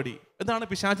കലാപരിപാടി. ഇതാണ്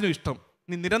പിശാചിനും ഇഷ്ടം.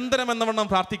 നീ നിരന്തരം എന്നവണ്ണം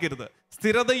പ്രാർത്ഥിക്കരുത്.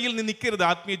 സ്ഥിരതയിൽ നീ നിൽക്കരുത്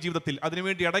ആത്മീയ ജീവിതത്തിൽ.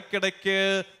 അതിനുവേണ്ടി ഇടയ്ക്കിടയ്ക്ക്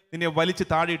നിന്നെ വലിച്ച്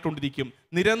താഴെയിട്ടുകൊണ്ടിരിക്കും.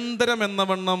 നിരന്തരം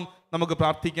എന്നവണ്ണം നമുക്ക്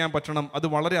പ്രാർത്ഥിക്കാൻ പറ്റണം. അത്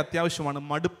വളരെ അത്യാവശ്യമാണ്.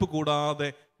 മടുപ്പ് കൂടാതെ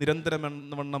നിരന്തരം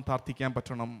എന്നവണ്ണം പ്രാർത്ഥിക്കാൻ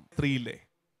പറ്റണം. സ്ത്രീയില്ലേ,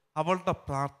 അവളുടെ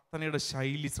പ്രാർത്ഥനയുടെ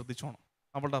ശൈലി ശ്രദ്ധിച്ചോണം.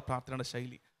 അവളുടെ പ്രാർത്ഥനയുടെ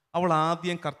ശൈലി. അവൾ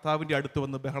ആദ്യം കർത്താവിൻ്റെ അടുത്ത്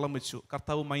വന്ന് ബഹളം വെച്ചു.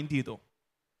 കർത്താവ് മൈൻഡ്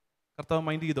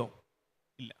ചെയ്തോ?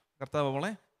 ഇല്ല. കർത്താവ്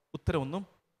അവളെ ഉത്തരവൊന്നും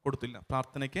കൊടുത്തില്ല.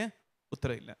 പ്രാർത്ഥനയ്ക്ക്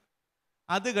ഉത്തരവില്ല.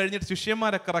 അത് കഴിഞ്ഞിട്ട്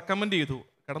ശിഷ്യന്മാരൊക്കെ റെക്കമെൻഡ് ചെയ്തു,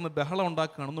 കിടന്ന് ബഹളം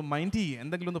ഉണ്ടാക്കുകയാണ്, ഒന്ന് മൈൻഡ് ചെയ്യുക,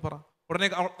 എന്തെങ്കിലും ഒന്ന് പറ. ഉടനെ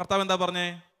കർത്താവ് എന്താ പറഞ്ഞേ?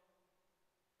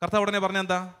 കർത്താവ് ഉടനെ പറഞ്ഞ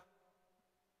എന്താ?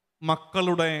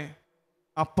 മക്കളുടെ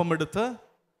അപ്പമെടുത്ത്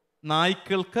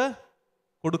നായ്ക്കൾക്ക്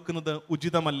കൊടുക്കുന്നത്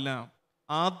ഉചിതമല്ല.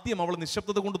 ആദ്യം അവൾ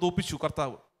നിശബ്ദത കൊണ്ട് തോപ്പിച്ചു.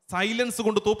 കർത്താവ് സൈലൻസ്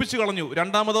കൊണ്ട് തോപ്പിച്ചു കളഞ്ഞു.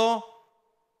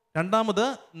 രണ്ടാമത്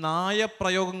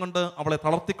നായപ്രയോഗം കൊണ്ട് അവളെ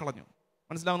തളർത്തിക്കളഞ്ഞു.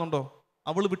 മനസ്സിലാവുന്നുണ്ടോ?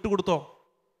 അവൾ വിട്ടുകൊടുത്തോ?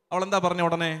 അവൾ എന്താ പറഞ്ഞ?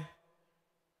 ഉടനെ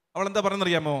അവൾ എന്താ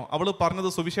പറഞ്ഞറിയാമോ? അവൾ പറഞ്ഞത്,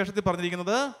 സുവിശേഷത്തിൽ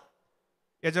പറഞ്ഞിരിക്കുന്നത്,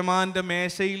 യജമാന്റെ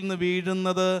മേശയിൽ നിന്ന്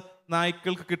വീഴുന്നത്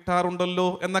നായ്ക്കൾക്ക് കിട്ടാറുണ്ടല്ലോ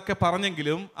എന്നൊക്കെ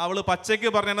പറഞ്ഞെങ്കിലും അവൾ പച്ചയ്ക്ക്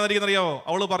പറഞ്ഞ എന്തായിരിക്കുന്നറിയാമോ?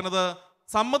 അവൾ പറഞ്ഞത്,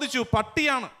 സമ്മതിച്ചു,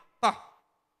 പട്ടിയാണ്,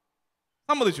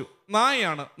 സമ്മതിച്ചു,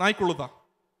 നായയാണ്, നായ്ക്കുള്ളതാ.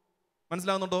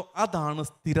 മനസ്സിലാവുന്നുണ്ടോ? അതാണ്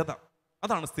സ്ഥിരത.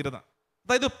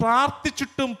 അതായത്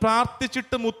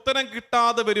പ്രാർത്ഥിച്ചിട്ടും ഉത്തരം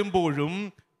കിട്ടാതെ വരുമ്പോഴും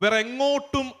വേറെ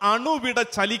എങ്ങോട്ടും അണുവിട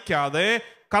ചലിക്കാതെ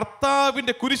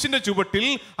കർത്താവിന്റെ കുരിശിന്റെ ചുവട്ടിൽ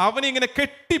അവനെ ഇങ്ങനെ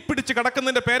കെട്ടിപ്പിടിച്ച്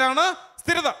കിടക്കുന്നതിന്റെ പേരാണ്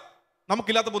സ്ഥിരത.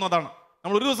 നമുക്കില്ലാത്ത പോകുന്നത് അതാണ്.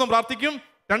 നമ്മൾ 1 ദിവസം പ്രാർത്ഥിക്കും,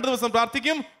 2 ദിവസം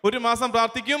പ്രാർത്ഥിക്കും, 1 മാസം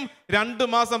പ്രാർത്ഥിക്കും, 2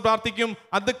 മാസം പ്രാർത്ഥിക്കും.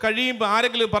 അത് കഴിയുമ്പോൾ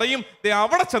ആരെങ്കിലും പറയും,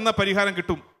 അവിടെ ചെന്ന പരിഹാരം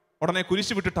കിട്ടും. ഉടനെ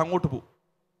കുരിശ് വിട്ടിട്ട് അങ്ങോട്ട് പോകും.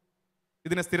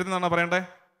 ഇതിനെ സ്ഥിരത എന്നാണ് പറയണ്ടേ?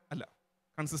 അല്ല,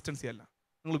 കൺസിസ്റ്റൻസി അല്ല.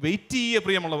 നിങ്ങൾ വെയിറ്റ് ചെയ്യുക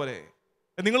പ്രിയമുള്ളവരെ.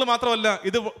 നിങ്ങൾ മാത്രമല്ല,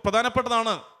 ഇത്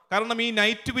പ്രധാനപ്പെട്ടതാണ്. കാരണം ഈ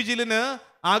നൈറ്റ് വിജിലിന്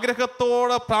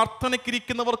ആഗ്രഹത്തോടെ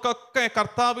പ്രാർത്ഥനയ്ക്കിരിക്കുന്നവർക്കൊക്കെ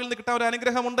കർത്താവിൽ നിന്ന് കിട്ടാൻ ഒരു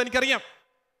അനുഗ്രഹമുണ്ട്. എനിക്കറിയാം,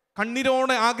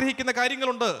 കണ്ണീരോടെ ആഗ്രഹിക്കുന്ന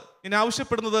കാര്യങ്ങളുണ്ട്. ഞാൻ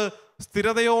ആവശ്യപ്പെടുന്നത്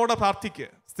സ്ഥിരതയോടെ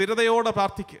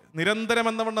പ്രാർത്ഥിക്ക്, നിരന്തരം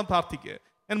എന്നവണ്ണം പ്രാർത്ഥിക്ക്.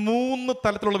 ഞാൻ 3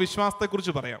 തലത്തിലുള്ള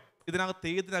വിശ്വാസത്തെക്കുറിച്ച് പറയാം.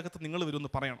 ഏതിനകത്ത് നിങ്ങൾ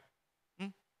വരുമെന്ന് പറയണം.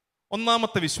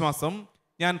 ഒന്നാമത്തെ വിശ്വാസം,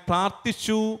 ഞാൻ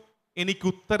പ്രാർത്ഥിച്ചു, എനിക്ക്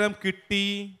ഉത്തരം കിട്ടി,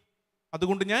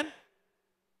 അതുകൊണ്ട് ഞാൻ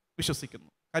വിശ്വസിക്കുന്നു.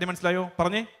 കാര്യം മനസ്സിലായോ?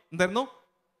 പറഞ്ഞേ, എന്തായിരുന്നു?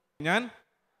 ഞാൻ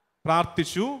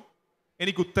പ്രാർത്ഥിച്ചു,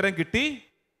 എനിക്ക് ഉത്തരം കിട്ടി,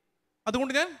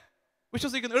 അതുകൊണ്ട് ഞാൻ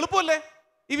വിശ്വസിക്കുന്നു. എളുപ്പമല്ലേ?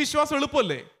 ഈ വിശ്വാസം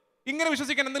എളുപ്പമല്ലേ? ഇങ്ങനെ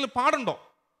വിശ്വസിക്കാൻ എന്തെങ്കിലും പാടുണ്ടോ?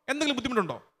 എന്തെങ്കിലും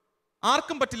ബുദ്ധിമുട്ടുണ്ടോ?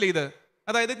 ആർക്കും പറ്റില്ല ഇത്.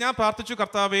 അതായത് ഞാൻ പ്രാർത്ഥിച്ചു,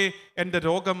 കർത്താവേ എൻ്റെ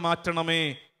രോഗം മാറ്റണമേ,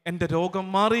 എൻ്റെ രോഗം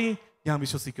മാറി, ഞാൻ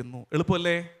വിശ്വസിക്കുന്നു.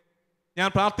 എളുപ്പമല്ലേ? ഞാൻ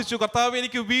പ്രാർത്ഥിച്ചു, കർത്താവേ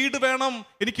എനിക്ക് വീട് വേണം,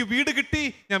 എനിക്ക് വീട് കിട്ടി,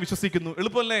 ഞാൻ വിശ്വസിക്കുന്നു.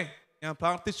 എളുപ്പമല്ലേ? ഞാൻ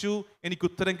പ്രാർത്ഥിച്ചു, എനിക്ക്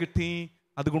ഉത്തരം കിട്ടി,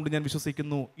 അതുകൊണ്ട് ഞാൻ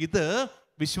വിശ്വസിക്കുന്നു. ഇത്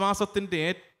വിശ്വാസത്തിന്റെ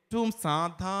ഏറ്റവും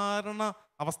സാധാരണ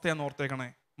അവസ്ഥയാന്ന് ഓർത്തേക്കണേ.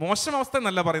 മോശം അവസ്ഥ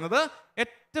എന്നല്ല പറയുന്നത്,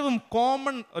 ഏറ്റവും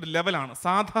കോമൺ ഒരു ലെവലാണ്,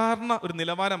 സാധാരണ ഒരു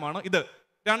നിലവാരമാണ് ഇത്.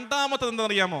 രണ്ടാമത്തെ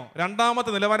എന്താണെന്നറിയാമോ?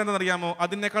 രണ്ടാമത്തെ നിലവാരം എന്താണെന്നറിയാമോ?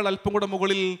 അതിനേക്കാൾ അല്പം കൂടെ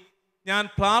മുകളിൽ, ഞാൻ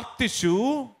പ്രാർത്ഥിച്ചു,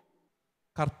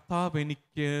 കർത്താവ്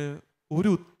എനിക്ക് ഒരു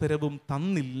ഉത്തരവും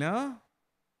തന്നില്ല,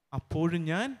 അപ്പോഴും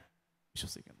ഞാൻ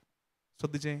വിശ്വസിക്കുന്നു.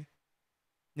 ശ്രദ്ധിച്ചേ,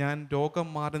 ഞാൻ രോഗം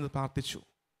മാറുന്നത് പ്രാർത്ഥിച്ചു,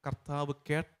 കർത്താവ്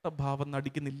കേട്ട ഭാവം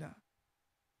നടിക്കുന്നില്ല.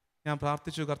 ഞാൻ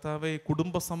പ്രാർത്ഥിച്ചു, കർത്താവേ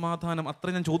കുടുംബ സമാധാനം, അത്ര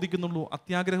ഞാൻ ചോദിക്കുന്നുള്ളൂ,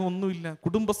 അത്യാഗ്രഹം ഒന്നുമില്ല,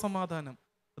 കുടുംബ സമാധാനം,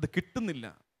 അത് കിട്ടുന്നില്ല,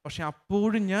 പക്ഷെ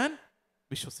അപ്പോഴും ഞാൻ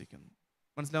വിശ്വസിക്കുന്നു.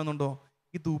 മനസ്സിലാവുന്നുണ്ടോ?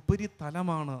 ഇത്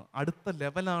ഉപരിതലമാണ്, അടുത്ത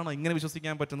ലെവലാണ് ഇങ്ങനെ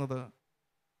വിശ്വസിക്കാൻ പറ്റുന്നത്.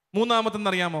 മൂന്നാമത്തെ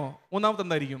എന്നറിയാമോ? മൂന്നാമത്തെ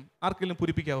എന്തായിരിക്കും? ആർക്കെങ്കിലും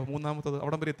പൂരിപ്പിക്കാവോ? മൂന്നാമത്തത്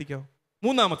അവിടം വരെ എത്തിക്കാവോ?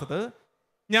 മൂന്നാമത്തത്,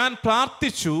 ഞാൻ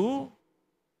പ്രാർത്ഥിച്ചു,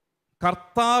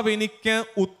 കർത്താവ് എനിക്ക്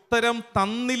ഉത്തരം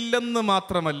തന്നില്ലെന്ന്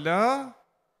മാത്രമല്ല,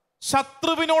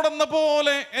 ശത്രുവിനോടെന്ന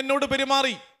പോലെ എന്നോട്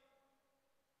പെരുമാറി.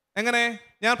 എങ്ങനെ?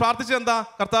 ഞാൻ പ്രാർത്ഥിച്ചത് എന്താ?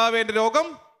 കർത്താവേ എൻ്റെ രോഗം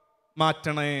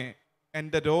മാറ്റണേ.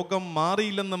 എൻ്റെ രോഗം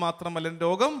മാറിയില്ലെന്ന് മാത്രമല്ല, എൻ്റെ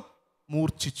രോഗം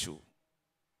മൂർച്ഛിച്ചു.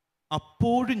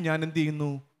 അപ്പോഴും ഞാൻ എന്ത് ചെയ്യുന്നു?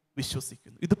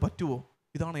 വിശ്വസിക്കുന്നു. ഇത് പറ്റുമോ?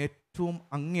 ഇതാണ് ഏറ്റവും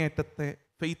അങ്ങേയറ്റത്തെ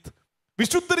ഫെയ്ത്ത്.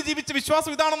 വിശുദ്ധര് ജീവിച്ച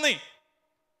വിശ്വാസം ഇതാണെന്നേ.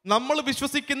 നമ്മൾ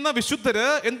വിശ്വസിക്കുന്ന വിശുദ്ധര്,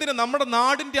 എന്തിന്? നമ്മുടെ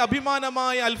നാടിന്റെ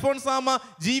അഭിമാനമായ അൽഫോൻസാമ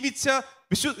ജീവിച്ച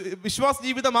വിശ്വാസ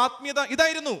ജീവിതം, ആത്മീയത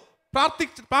ഇതായിരുന്നു.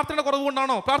 പ്രാർത്ഥനയുടെ കുറവ്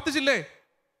കൊണ്ടാണോ?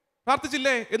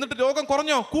 പ്രാർത്ഥിച്ചില്ലേ? എന്നിട്ട് രോഗം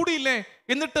കുറഞ്ഞോ? കൂടിയില്ലേ?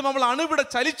 എന്നിട്ട് നമ്മൾ അണുവിടെ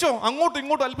ചലിച്ചോ? അങ്ങോട്ടും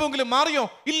ഇങ്ങോട്ടും അല്പമെങ്കിലും മാറിയോ?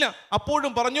 ഇല്ല.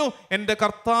 അപ്പോഴും പറഞ്ഞു, എൻ്റെ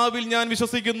കർത്താവിൽ ഞാൻ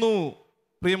വിശ്വസിക്കുന്നു.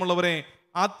 പ്രിയമുള്ളവരെ,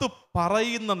 അത്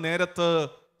പറയുന്ന നേരത്ത്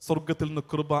സ്വർഗത്തിൽ നിന്ന്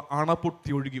കൃപ അണപൊട്ടി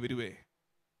ഒഴുകി വരുവേ.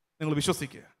 നിങ്ങൾ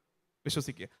വിശ്വസിക്കുക.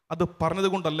 അത് പറഞ്ഞത്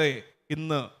കൊണ്ടല്ലേ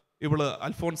ഇന്ന് ഇവള്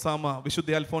അൽഫോൻസാമ, വിശുദ്ധ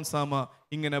അൽഫോൻസാമ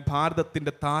ഇങ്ങനെ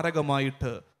ഭാരതത്തിന്റെ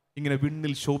താരകമായിട്ട് ഇങ്ങനെ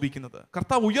വിണ്ണിൽ ശോഭിക്കുന്നത്.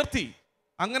 കർത്താവ് ഉയർത്തി.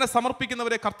 അങ്ങനെ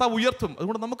സമർപ്പിക്കുന്നവരെ കർത്താവ് ഉയർത്തും.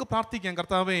 അതുകൊണ്ട് നമുക്ക് പ്രാർത്ഥിക്കാം,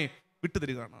 കർത്താവേ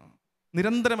വിട്ടുതരികയാണ്.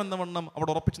 നിരന്തരം എന്ന വണ്ണം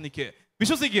അവിടെ ഉറപ്പിച്ച് നിൽക്കുക,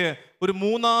 വിശ്വസിക്കുക. ഒരു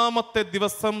മൂന്നാമത്തെ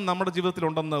ദിവസം നമ്മുടെ ജീവിതത്തിൽ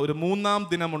ഉണ്ടെന്ന്, ഒരു മൂന്നാം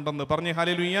ദിനം ഉണ്ടെന്ന് പറഞ്ഞേ.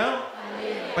 ഹല്ലേലൂയ.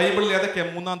 ബൈബിളിൽ ഏതൊക്കെയാ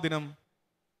മൂന്നാം ദിനം?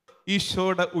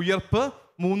 ഈശോയുടെ ഉയർപ്പ്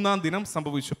മൂന്നാം ദിനം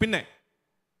സംഭവിച്ചു. പിന്നെ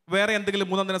വേറെ എന്തെങ്കിലും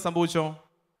മൂന്നാം ദിനം സംഭവിച്ചോ?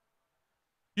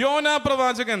 യോനാ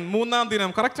പ്രവാചകൻ മൂന്നാം ദിനം.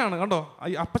 കറക്റ്റ് ആണ് കേട്ടോ.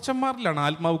 ഈ അപ്പച്ചന്മാരിലാണ്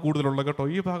ആത്മാവ് കൂടുതലുള്ളത് കേട്ടോ,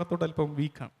 ഈ ഭാഗത്തോട്ട് അല്പം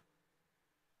വീക്കാണ്.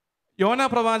 യോനാ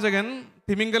പ്രവാചകൻ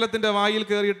തിമിംഗലത്തിന്റെ വായിൽ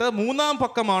കയറിയിട്ട് മൂന്നാം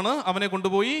പക്കമാണ് അവനെ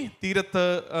കൊണ്ടുപോയി തീരത്ത്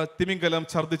തിമിംഗലം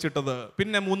ഛർദ്ദിച്ചിട്ടത്.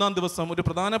 പിന്നെ മൂന്നാം ദിവസം, ഒരു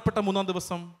പ്രധാനപ്പെട്ട മൂന്നാം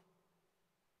ദിവസം,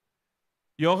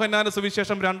 യോഹന്നാന്റെ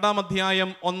സുവിശേഷം 2-ാം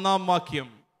അധ്യായം 1-ാം വാക്യം.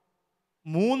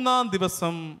 മൂന്നാം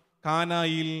ദിവസം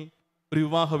കാനായിൽ ഒരു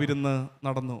വിവാഹ വിരുന്ന്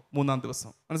നടന്നു. മൂന്നാം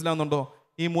ദിവസം. മനസ്സിലാവുന്നുണ്ടോ?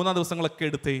 ഈ മൂന്നാം ദിവസങ്ങളൊക്കെ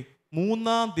എടുത്തേ.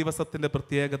 മൂന്നാം ദിവസത്തിന്റെ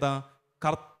പ്രത്യേകത,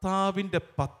 കർത്താവിന്റെ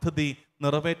പദ്ധതി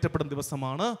നിറവേറ്റപ്പെടുന്ന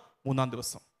ദിവസമാണ് മൂന്നാം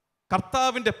ദിവസം.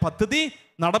 കർത്താവിന്റെ പദ്ധതി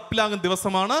നടപ്പിലാകുന്ന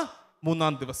ദിവസമാണ്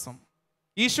മൂന്നാം ദിവസം.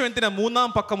 ഈശോ എന്തിനാ മൂന്നാം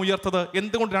പക്കം ഉയർത്തത്?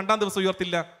 എന്തുകൊണ്ട് 2-ാം ദിവസം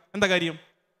ഉയർത്തില്ല? എന്താ കാര്യം?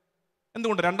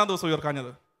 എന്തുകൊണ്ട് 2-ാം ദിവസം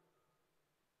ഉയർക്കാഞ്ഞത്?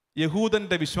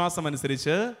 യഹൂദന്റെ വിശ്വാസം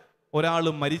അനുസരിച്ച് ഒരാൾ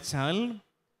മരിച്ചാൽ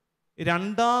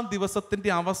 2-ാം ദിവസത്തിന്റെ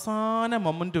അവസാന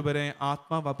മൊമെന്റ് വരെ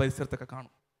ആത്മാവ് പരിസരത്തൊക്കെ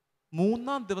കാണും.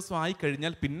 3-ാം ദിവസം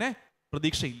ആയിക്കഴിഞ്ഞാൽ പിന്നെ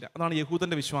പ്രതീക്ഷയില്ല. അതാണ്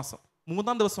യഹൂദന്റെ വിശ്വാസം.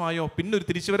 3-ാം ദിവസമായോ പിന്നെ ഒരു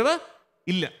തിരിച്ചുവരവ്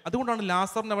ഇല്ല. അതുകൊണ്ടാണ്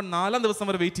ലാസറിന് അവൻ 4-ാം ദിവസം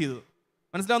വരെ വെയിറ്റ് ചെയ്തത്.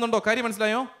 മനസ്സിലാവുന്നുണ്ടോ? കാര്യം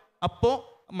മനസ്സിലായോ? അപ്പോ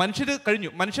മനുഷ്യര് കഴിഞ്ഞു,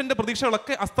 മനുഷ്യന്റെ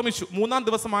പ്രതീക്ഷകളൊക്കെ അസ്തമിച്ചു. 3-ാം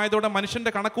ദിവസം ആയതോടെ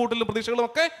മനുഷ്യന്റെ കണക്കൂട്ടലും പ്രതീക്ഷകളും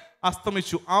ഒക്കെ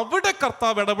അസ്തമിച്ചു. അവിടെ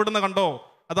കർത്താവ് ഇടപെടുന്ന കണ്ടോ?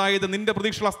 അതായത് നിന്റെ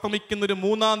പ്രതീക്ഷകൾ അസ്തമിക്കുന്ന ഒരു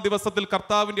 3-ാം ദിവസത്തിൽ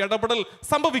കർത്താവിന്റെ ഇടപെടൽ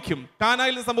സംഭവിക്കും.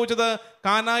 കാനായിൽ സംഭവിച്ചത്,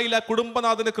 കാനായിൽ ആ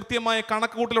കുടുംബനാഥന് കൃത്യമായ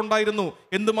കണക്കുകൂട്ടലുണ്ടായിരുന്നു.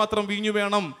 എന്തുമാത്രം വീഞ്ഞു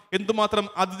വേണം, എന്തുമാത്രം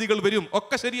അതിഥികൾ വരും,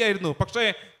 ഒക്കെ ശരിയായിരുന്നു. പക്ഷേ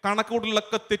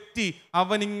കണക്കുകൂട്ടലൊക്കെ തെറ്റി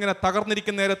അവനിങ്ങനെ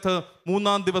തകർന്നിരിക്കുന്ന നേരത്ത്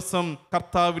 3-ാം ദിവസം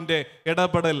കർത്താവിന്റെ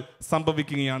ഇടപെടൽ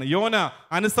സംഭവിക്കുകയാണ്. യോന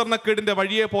അനുസരണക്കേടിന്റെ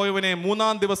വഴിയെ പോയവനെ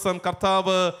 3-ാം ദിവസം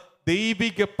കർത്താവ്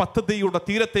ദൈവിക പദ്ധതിയുടെ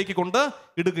തീരത്തേക്ക് കൊണ്ട്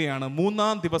ഇടുകയാണ്.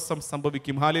 3-ാം ദിവസം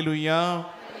സംഭവിക്കും. Hallelujah,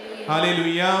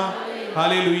 hallelujah,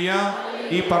 hallelujah.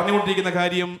 ഈ പറഞ്ഞുകൊണ്ടിരിക്കുന്ന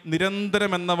കാര്യം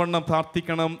നിരന്തരം എന്നവണ്ണം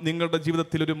പ്രാർത്ഥിക്കണം. നിങ്ങളുടെ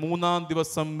ജീവിതത്തിൽ ഒരു 3-ാം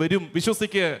ദിവസം വരും.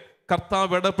 വിശ്വസിക്ക്,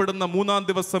 കർത്താവ് ഇടപെടുന്ന 3-ാം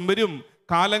ദിവസം വരും.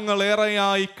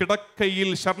 കാലങ്ങളേറെയായി കിടക്കയിൽ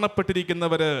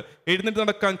ശരണപ്പെട്ടിരിക്കുന്നവര്, എഴുന്നേറ്റ്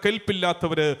നടക്കാൻ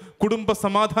കെൽപ്പില്ലാത്തവര്, കുടുംബ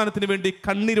സമാധാനത്തിന് വേണ്ടി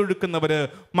കണ്ണീരൊഴുക്കുന്നവര്,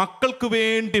 മക്കൾക്ക്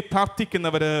വേണ്ടി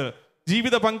പ്രാർത്ഥിക്കുന്നവര്,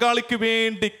 ജീവിത പങ്കാളിക്ക്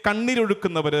വേണ്ടി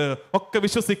കണ്ണീരൊഴുക്കുന്നവര് ഒക്കെ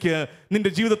വിശ്വസിക്ക്, നിന്റെ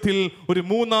ജീവിതത്തിൽ ഒരു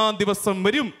 3-ാം ദിവസം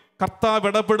വരും. കർത്താവ്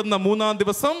ഇടപെടുന്ന 3-ാം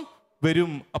ദിവസം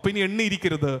വരും. അപ്പൊ ഇനി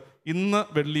എണ്ണിയിരിക്കരുത്, ഇന്ന്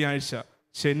വെള്ളിയാഴ്ച,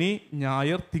 ശനി,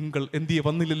 ഞായർ, തിങ്കൾ എന്തിയെ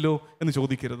വന്നില്ലല്ലോ എന്ന്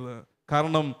ചോദിക്കരുത്.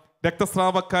 കാരണം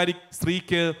രക്തസ്രാവക്കാരി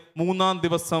സ്ത്രീക്ക് 3-ാം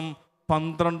ദിവസം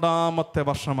 12-ാമത്തെ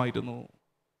വർഷമായിരുന്നു.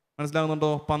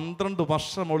 മനസ്സിലാകുന്നുണ്ടോ? 12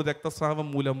 വർഷം അവൾ രക്തസ്രാവം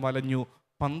മൂലം വലഞ്ഞു.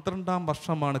 12-ാം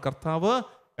വർഷമാണ് കർത്താവ്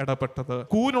ഇടപെട്ടത്.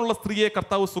 കൂനുള്ള സ്ത്രീയെ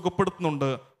കർത്താവ് സുഖപ്പെടുത്തുന്നുണ്ട്.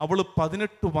 അവള്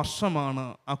 18 വർഷമാണ്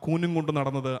ആ കൂനും കൊണ്ട്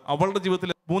നടന്നത്. അവളുടെ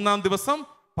ജീവിതത്തിൽ 3-ാം ദിവസം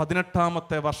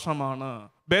 18-ാമത്തെ വർഷമാണ്.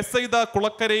 ബെസൈദ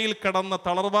കുളക്കരയിൽ കിടന്ന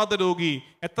തളർവാദ രോഗി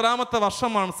എത്രാമത്തെ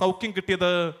വർഷമാണ് സൗഖ്യം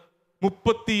കിട്ടിയത്?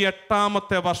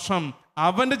 38-ാമത്തെ വർഷം.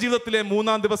 അവന്റെ ജീവിതത്തിലെ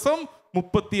 3-ാം ദിവസം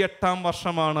 38-ാം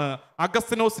വർഷമാണ്.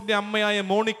 അഗസ്തനോസിന്റെ അമ്മയായ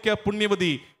മോണിക്ക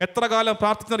പുണ്യവതി എത്ര കാലം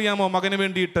പ്രാർത്ഥിച്ചറിയാമോ മകന്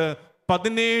വേണ്ടിയിട്ട്?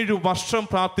 17 വർഷം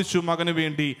പ്രാർത്ഥിച്ചു മകന്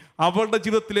വേണ്ടി. അവളുടെ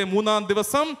ജീവിതത്തിലെ 3-ാം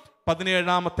ദിവസം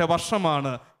 17-ാമത്തെ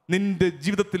വർഷമാണ്. നിന്റെ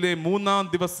ജീവിതത്തിലെ 3-ാം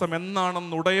ദിവസം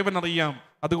എന്നാണെന്ന് ഉടയവൻ അറിയാം.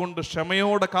 അതുകൊണ്ട്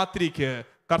ക്ഷമയോടെ കാത്തിരിക്കുക.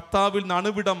 കർത്താവിൽ നിന്ന്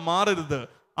അണുവിടം മാറരുത്.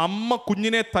 അമ്മ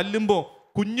കുഞ്ഞിനെ തല്ലുമ്പോ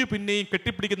കുഞ്ഞു പിന്നെയും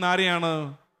കെട്ടിപ്പിടിക്കുന്ന ആരെയാണ്?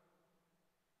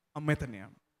 അമ്മയെ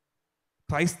തന്നെയാണ്.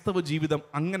 ക്രൈസ്തവ ജീവിതം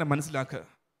അങ്ങനെ മനസ്സിലാക്കുക.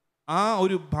 ആ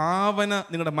ഒരു ഭാവന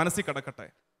നിങ്ങളുടെ മനസ്സിൽ കിടക്കട്ടെ.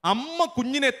 അമ്മ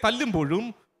കുഞ്ഞിനെ തല്ലുമ്പോഴും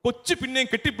കൊച്ചു പിന്നെയും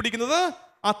കെട്ടിപ്പിടിക്കുന്നത്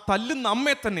ആ തല്ലുന്ന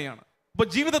അമ്മയെ തന്നെയാണ്. അപ്പൊ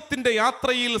ജീവിതത്തിന്റെ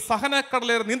യാത്രയിൽ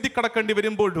സഹനക്കടലേറെ നീന്തിക്കടക്കേണ്ടി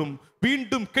വരുമ്പോഴും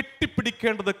വീണ്ടും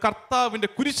കെട്ടിപ്പിടിക്കേണ്ടത് കർത്താവിന്റെ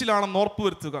കുരിശിലാണെന്ന്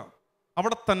ഉറപ്പുവരുത്തുക.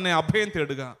 അവിടെ തന്നെ അഭയം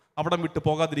തേടുക. അവിടെ വിട്ട്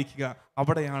പോകാതിരിക്കുക.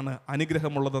 അവിടെയാണ്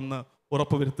അനുഗ്രഹമുള്ളതെന്ന്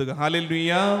ഉറപ്പുവരുത്തുക.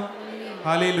 Hallelujah,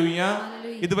 hallelujah.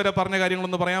 ഇതുവരെ പറഞ്ഞ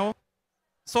കാര്യങ്ങളൊന്ന് പറയാമോ?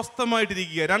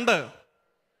 സ്വസ്ഥമായിട്ടിരിക്കുക. 2,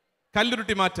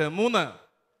 കല്ലുരുട്ടി മാറ്റ്. 3,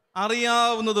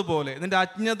 അറിയാവുന്നത് പോലെ നിന്റെ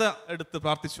അജ്ഞത എടുത്ത്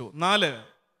പ്രാർത്ഥിച്ചു. 4,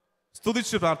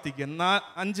 സ്തുതിച്ചു പ്രാർത്ഥിക്കുക.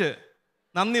 5,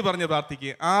 നന്ദി പറഞ്ഞ്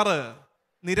പ്രാർത്ഥിക്കുക. 6,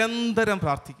 നിരന്തരം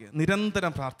പ്രാർത്ഥിക്കുക.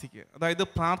 നിരന്തരം പ്രാർത്ഥിക്കുക. അതായത്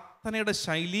പ്രാർത്ഥനയുടെ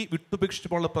ശൈലി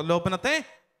വിട്ടുപേക്ഷിച്ചുള്ള പ്രലോഭനത്തെ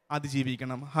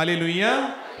അതിജീവിക്കണം. ഹല്ലേലൂയ.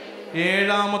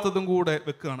 7-ാമത്തതും കൂടെ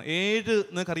വെക്കുകയാണ്. 7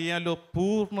 നിങ്ങൾക്കറിയാലോ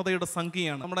പൂർണ്ണതയുടെ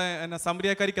സംഖ്യയാണ്. നമ്മുടെ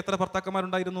സമരിയാക്കാരിക്ക് എത്ര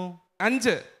ഭർത്താക്കന്മാരുണ്ടായിരുന്നു?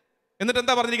 5. എന്നിട്ട്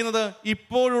എന്താ പറഞ്ഞിരിക്കുന്നത്?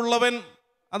 ഇപ്പോഴുള്ളവൻ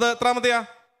അത് എത്രാമത്തെയാ?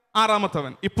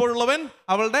 6-ാമത്തവൻ. ഇപ്പോഴുള്ളവൻ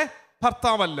അവളുടെ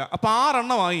ഭർത്താവല്ല. അപ്പൊ 6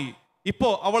 എണ്ണമായി. ഇപ്പോ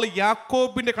അവൾ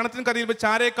യാക്കോബിന്റെ കണത്തിന് കരയിൽ വെച്ച്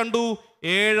ആരെ കണ്ടു?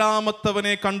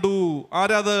 7-ാമത്തവനെ കണ്ടു.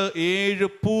 ആരാത്? 7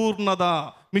 പൂർണ്ണത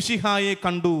മിശിഹായെ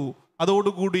കണ്ടു.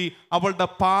 അതോടുകൂടി അവളുടെ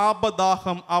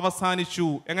പാപദാഹം അവസാനിച്ചു.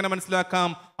 എങ്ങനെ മനസ്സിലാക്കാം?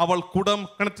 അവൾ കുടം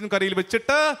കിണറ്റിന് കരയിൽ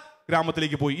വെച്ചിട്ട്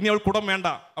ഗ്രാമത്തിലേക്ക് പോയി. ഇനി അവൾ കുടം വേണ്ട,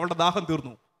 അവളുടെ ദാഹം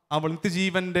തീർന്നു. അവൾ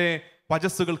നിത്യജീവന്റെ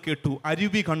വചസ്സുകൾ കേട്ടു,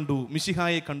 അരുവി കണ്ടു,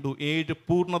 മിശിഹായെ കണ്ടു. 7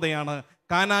 പൂർണ്ണതയാണ്.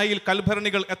 കാനായിൽ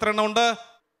കൽഭരണികൾ എത്ര എണ്ണം ഉണ്ട്?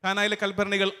 കാനായിലെ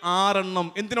കൽഭരണികൾ 6 എണ്ണം.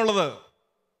 എന്തിനുള്ളത്?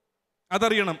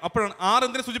 അതറിയണം. അപ്പോഴാണ് 6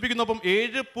 എന്തിനെ സൂചിപ്പിക്കുന്നു? അപ്പം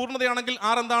 7 പൂർണ്ണതയാണെങ്കിൽ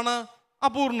 6 എന്താണ്?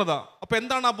 അപൂർണത. അപ്പൊ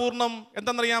എന്താണ് അപൂർണം?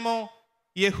 എന്താണെന്നറിയാമോ?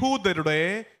 യഹൂദരുടെ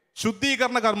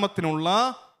ശുദ്ധീകരണ കർമ്മത്തിനുള്ള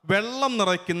വെള്ളം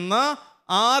നിറയ്ക്കുന്ന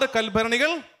 6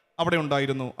 കൽഭരണികൾ അവിടെ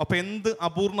ഉണ്ടായിരുന്നു. അപ്പൊ എന്ത്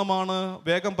അപൂർണമാണ്?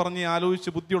 വേഗം പറഞ്ഞ്, ആലോചിച്ച്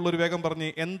ബുദ്ധിയുള്ളൊരു വേഗം പറഞ്ഞ്,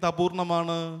 എന്ത്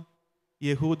അപൂർണമാണ്?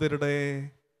 യഹൂദരുടെ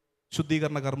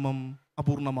ശുദ്ധീകരണ കർമ്മം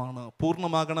അപൂർണമാണ്.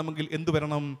 പൂർണ്ണമാകണമെങ്കിൽ എന്ത്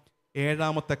വരണം?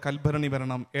 7-ാമത്തെ കൽഭരണി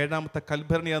വരണം. 7-ാമത്തെ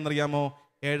കൽഭരണി എന്നറിയാമോ?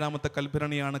 7-ാമത്തെ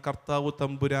കൽഭരണിയാണ് കർത്താവ്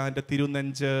തമ്പുരാന്റെ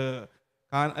തിരുനെഞ്ച്.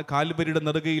 കാൽവരിയുടെ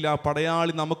നെറുകയിൽ ആ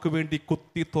പടയാളി നമുക്ക് വേണ്ടി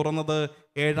കുത്തി തുറന്നത്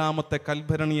 7-ാമത്തെ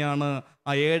കൽഭരണിയാണ്.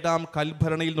 ആ 7-ാം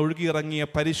കൽഭരണിയിൽ ഒഴുകിയിറങ്ങിയ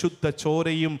പരിശുദ്ധ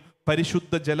ചോരയും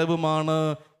പരിശുദ്ധ ജലവുമാണ്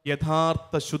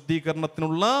യഥാർത്ഥ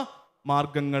ശുദ്ധീകരണത്തിനുള്ള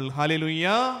മാർഗങ്ങൾ. ഹല്ലേലൂയ.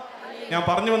 ഞാൻ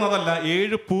പറഞ്ഞു വന്നതല്ല,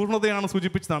 7 പൂർണ്ണതയാണ്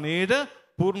സൂചിപ്പിച്ചതാണ്. 7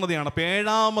 പൂർണ്ണതയാണ്. അപ്പൊ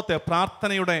 7-ാമത്തെ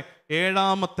പ്രാർത്ഥനയുടെ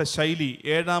 7-ാമത്തെ ശൈലി,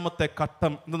 7-ാമത്തെ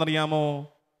ഘട്ടം എന്തെന്നറിയാമോ?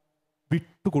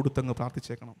 വിട്ടുകൊടുത്തങ്ങ്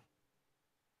പ്രാർത്ഥിച്ചേക്കണം.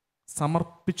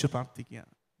 സമർപ്പിച്ചു പ്രാർത്ഥിക്കുക,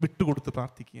 വിട്ടുകൊടുത്ത്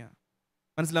പ്രാർത്ഥിക്കുക.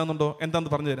 മനസ്സിലാവുന്നുണ്ടോ? എന്താന്ന്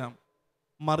പറഞ്ഞു തരാം.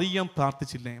 മറിയം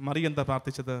പ്രാർത്ഥിച്ചില്ലേ? മറിയം എന്താ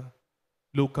പ്രാർത്ഥിച്ചത്?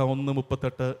 ലൂക്ക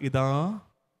 1:38.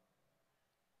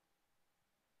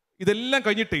 ഇതെല്ലാം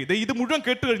കഴിഞ്ഞിട്ട്, ഇത് മുഴുവൻ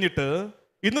കേട്ട് കഴിഞ്ഞിട്ട്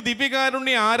ഇന്ന്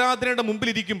ദിവ്യകാരുണ്യ ആരാധനയുടെ മുമ്പിൽ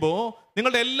ഇരിക്കുമ്പോൾ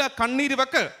നിങ്ങളുടെ എല്ലാ കണ്ണീര്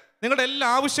വെക്ക്, നിങ്ങളുടെ എല്ലാ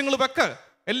ആവശ്യങ്ങൾ വെക്ക്,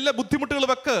 എല്ലാ ബുദ്ധിമുട്ടുകൾ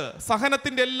വെക്ക്,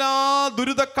 സഹനത്തിന്റെ എല്ലാ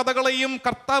ദുരിത കഥകളെയും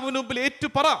കർത്താവിന് മുമ്പിൽ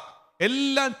ഏറ്റുപറ.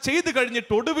 എല്ലാം ചെയ്തു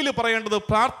കഴിഞ്ഞിട്ട് ഒടുവിൽ പറയേണ്ടത്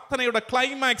പ്രാർത്ഥനയുടെ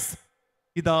ക്ലൈമാക്സ്,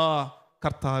 ഇതാ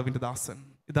കർത്താവിന്റെ ദാസൻ,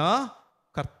 ഇതാ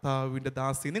കർത്താവിന്റെ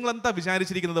ദാസി. നിങ്ങൾ എന്താ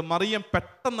വിചാരിച്ചിരിക്കുന്നത്? മറിയം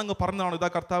പെട്ടെന്ന് അങ്ങ് പറഞ്ഞതാണോ ഇതാ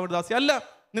കർത്താവിന്റെ ദാസി? അല്ല.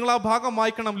 നിങ്ങൾ ആ ഭാഗം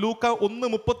വായിക്കണം. ലൂക്ക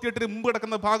 1:38 മുമ്പ്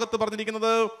കിടക്കുന്ന ഭാഗത്ത്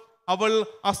പറഞ്ഞിരിക്കുന്നത്, അവൾ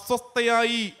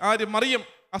അസ്വസ്ഥയായി. ആര്? മറിയം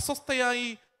അസ്വസ്ഥയായി.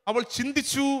 അവൾ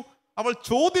ചിന്തിച്ചു, അവൾ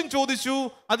ചോദ്യം ചോദിച്ചു.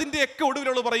 അതിൻ്റെയൊക്കെ ഒടുവിൽ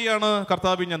അവൾ പറയുകയാണ്,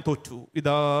 കർത്താവിൻ ഞാൻ തോറ്റു,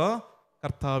 ഇതാ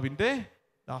കർത്താവിന്റെ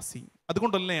ദാസി.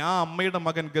 അതുകൊണ്ടല്ലേ ആ അമ്മയുടെ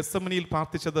മകൻ ഗെത്സമനിയിൽ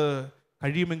പ്രാർത്ഥിച്ചത്,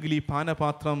 കഴിയുമെങ്കിൽ ഈ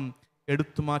പാനപാത്രം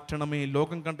എടുത്തു മാറ്റണമേ.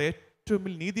 ലോകം കണ്ട ഏറ്റവും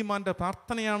വലിയ നീതിമാന്റെ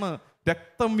പ്രാർത്ഥനയാണ്.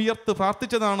 രക്തം വിയർത്ത്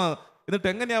പ്രാർത്ഥിച്ചതാണ്. എന്നിട്ട്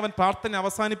എങ്ങനെയാ അവൻ പ്രാർത്ഥന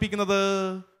അവസാനിപ്പിക്കുന്നത്?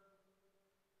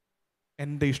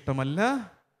 എൻ്റെ ഇഷ്ടമല്ല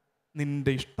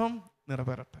നിന്റെ ഇഷ്ടം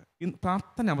നിറവേറട്ടെ.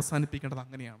 പ്രാർത്ഥന അവസാനിപ്പിക്കേണ്ടത്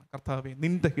അങ്ങനെയാണ്. കർത്താവേ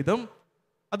നിന്റെ ഹിതം.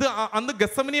 അത് അന്ന്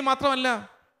ഗെത്സമനി മാത്രമല്ല,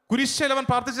 കുരിശിൽ അവൻ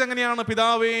പ്രാർത്ഥിച്ചത് എങ്ങനെയാണ്?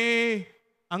 പിതാവേ,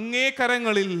 അങ്ങേ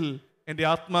കരങ്ങളിൽ എൻ്റെ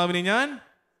ആത്മാവിനെ ഞാൻ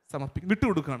സമർപ്പിക്കും,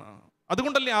 വിട്ടുകൊടുക്കുകയാണ്.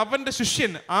 അതുകൊണ്ടല്ലേ അവന്റെ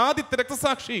ശിഷ്യൻ, ആദ്യത്തെ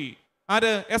രക്തസാക്ഷി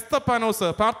ആര്? എസ്തപ്പാനോസ്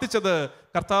പ്രാർത്ഥിച്ചത്,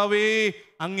 കർത്താവേ,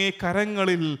 അങ്ങേ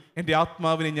കരങ്ങളിൽ എൻ്റെ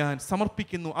ആത്മാവിനെ ഞാൻ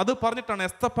സമർപ്പിക്കുന്നു. അത് പറഞ്ഞിട്ടാണ്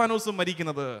എസ്തപ്പാനോസ്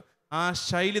മരിക്കുന്നത്. ആ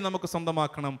ശൈലി നമുക്ക്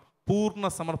സ്വന്തമാക്കണം, പൂർണ്ണ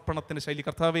സമർപ്പണത്തിന്റെ ശൈലി.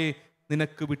 കർത്താവേ,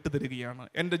 നിനക്ക് വിട്ടുതരികയാണ്,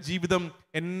 എൻ്റെ ജീവിതം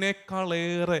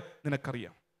എന്നെക്കാളേറെ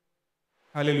നിനക്കറിയാം.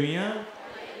 Hallelujah,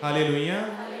 hallelujah.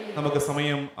 നമുക്ക്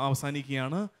സമയം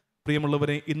അവസാനിക്കുകയാണ്.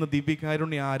 പ്രിയമുള്ളവരെ, ഇന്ന്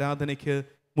ദിവ്യകാരുണ്യ ആരാധനയ്ക്ക്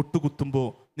മുട്ടുകുത്തുമ്പോൾ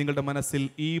നിങ്ങളുടെ മനസ്സിൽ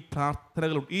ഈ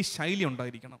പ്രാർത്ഥനകളും ഈ ശൈലി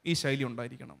ഉണ്ടായിരിക്കണം, ഈ ശൈലി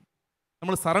ഉണ്ടായിരിക്കണം.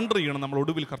 നമ്മൾ സറണ്ടർ ചെയ്യണം നമ്മൾ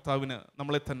ഒടുവിൽ കർത്താവിന്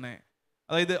നമ്മളെ തന്നെ.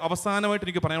 അതായത് അവസാനമായിട്ട്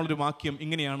എനിക്ക് പറയാനുള്ളൊരു വാക്യം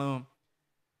ഇങ്ങനെയാണ്: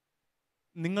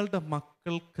 നിങ്ങളുടെ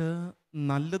മക്കൾക്ക്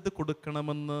നല്ലത്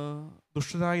കൊടുക്കണമെന്ന്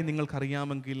ദുഷ്ടരായി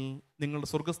നിങ്ങൾക്കറിയാമെങ്കിൽ നിങ്ങളുടെ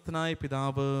സ്വർഗസ്ഥനായ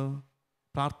പിതാവ്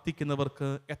പ്രാർത്ഥിക്കുന്നവർക്ക്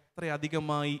എത്ര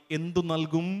അധികമായി എന്തു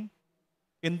നൽകും?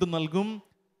 എന്തു നൽകും?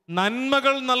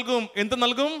 നന്മകൾ നൽകും. എന്ത്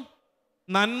നൽകും?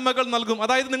 നന്മകൾ നൽകും.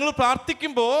 അതായത് നിങ്ങൾ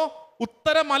പ്രാർത്ഥിക്കുമ്പോൾ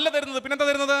ഉത്തരമല്ല തരുന്നത്, പിന്നെന്താ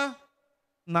തരുന്നത്?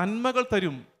 നന്മകൾ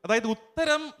തരും. അതായത്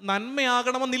ഉത്തരം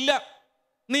നന്മയാകണമെന്നില്ല.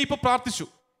 നീ ഇപ്പൊ പ്രാർത്ഥിച്ചു,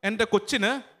 എൻ്റെ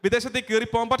കൊച്ചിന് വിദേശത്തേക്ക്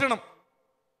കയറിപ്പോകാൻ പറ്റണം.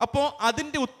 അപ്പോൾ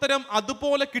അതിൻ്റെ ഉത്തരം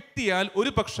അതുപോലെ കിട്ടിയാൽ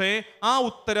ഒരു പക്ഷേ ആ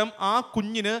ഉത്തരം ആ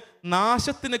കുഞ്ഞിന്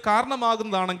നാശത്തിന്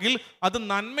കാരണമാകുന്നതാണെങ്കിൽ അത്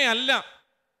നന്മയല്ല.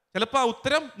 ചിലപ്പോൾ ആ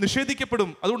ഉത്തരം നിഷേധിക്കപ്പെടും.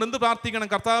 അതുകൊണ്ട് എന്ത് പ്രാർത്ഥിക്കണം?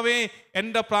 കർത്താവേ,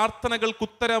 എൻ്റെ പ്രാർത്ഥനകൾക്ക്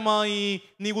ഉത്തരമായി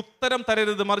നീ ഉത്തരം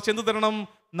തരരുത്, മറിച്ച് എന്ത് തരണം?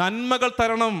 നന്മകൾ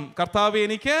തരണം. കർത്താവേ,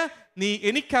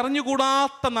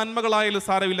 എനിക്കറിഞ്ഞുകൂടാത്ത നന്മകളായാലും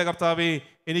സാരമില്ല, കർത്താവേ,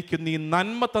 എനിക്ക് നീ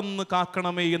നന്മ തന്ന്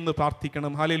കാക്കണമേ എന്ന്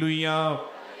പ്രാർത്ഥിക്കണം. Hallelujah,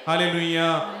 hallelujah.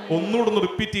 ഒന്നുകൂടെ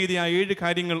റിപ്പീറ്റ് ചെയ്ത് ആ 7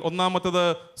 കാര്യങ്ങൾ. ഒന്നാമത്തത്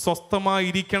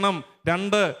സ്വസ്ഥമായിരിക്കണം.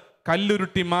 2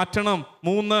 കല്ലുരുട്ടി മാറ്റണം.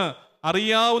 3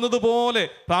 അറിയാവുന്നതുപോലെ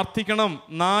പ്രാർത്ഥിക്കണം.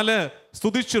 4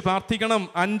 സ്തുതിച്ച് പ്രാർത്ഥിക്കണം.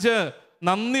 5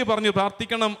 നന്ദി പറഞ്ഞ്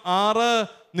പ്രാർത്ഥിക്കണം. 6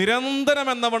 നിരന്തരം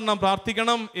എന്നവണ്ണം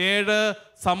പ്രാർത്ഥിക്കണം. 7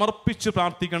 സമർപ്പിച്ച്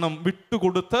പ്രാർത്ഥിക്കണം,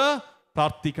 വിട്ടുകൊടുത്ത്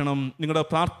പ്രാർത്ഥിക്കണം. നിങ്ങളുടെ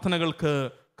പ്രാർത്ഥനകൾക്ക്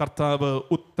കർത്താവ്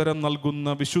ഉത്തരം നൽകുന്ന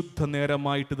വിശുദ്ധ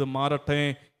നേരമായിട്ട് ഇത് മാറട്ടെ.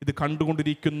 ഇത്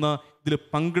കണ്ടുകൊണ്ടിരിക്കുന്ന, ഇതിൽ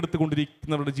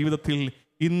പങ്കെടുത്തുകൊണ്ടിരിക്കുന്നവരുടെ ജീവിതത്തിൽ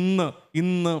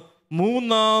ഇന്ന്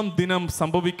 3-ാം ദിനം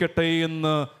സംഭവിക്കട്ടെ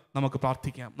എന്ന് നമുക്ക്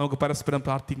പ്രാർത്ഥിക്കാം. നമുക്ക് പരസ്പരം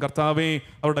പ്രാർത്ഥിക്കാം. കർത്താവേ,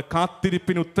 അവരുടെ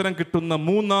കാത്തിരിപ്പിന് ഉത്തരം കിട്ടുന്ന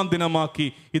 3-ാം ദിനമാക്കി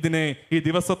ഇതിനെ, ഈ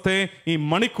ദിവസത്തെ, ഈ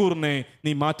മണിക്കൂറിനെ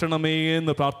നീ മാറ്റണമേ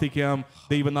എന്ന് പ്രാർത്ഥിക്കാം.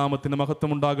 ദൈവനാമത്തിന്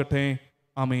മഹത്വം ഉണ്ടാകട്ടെ.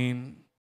 ആമേൻ.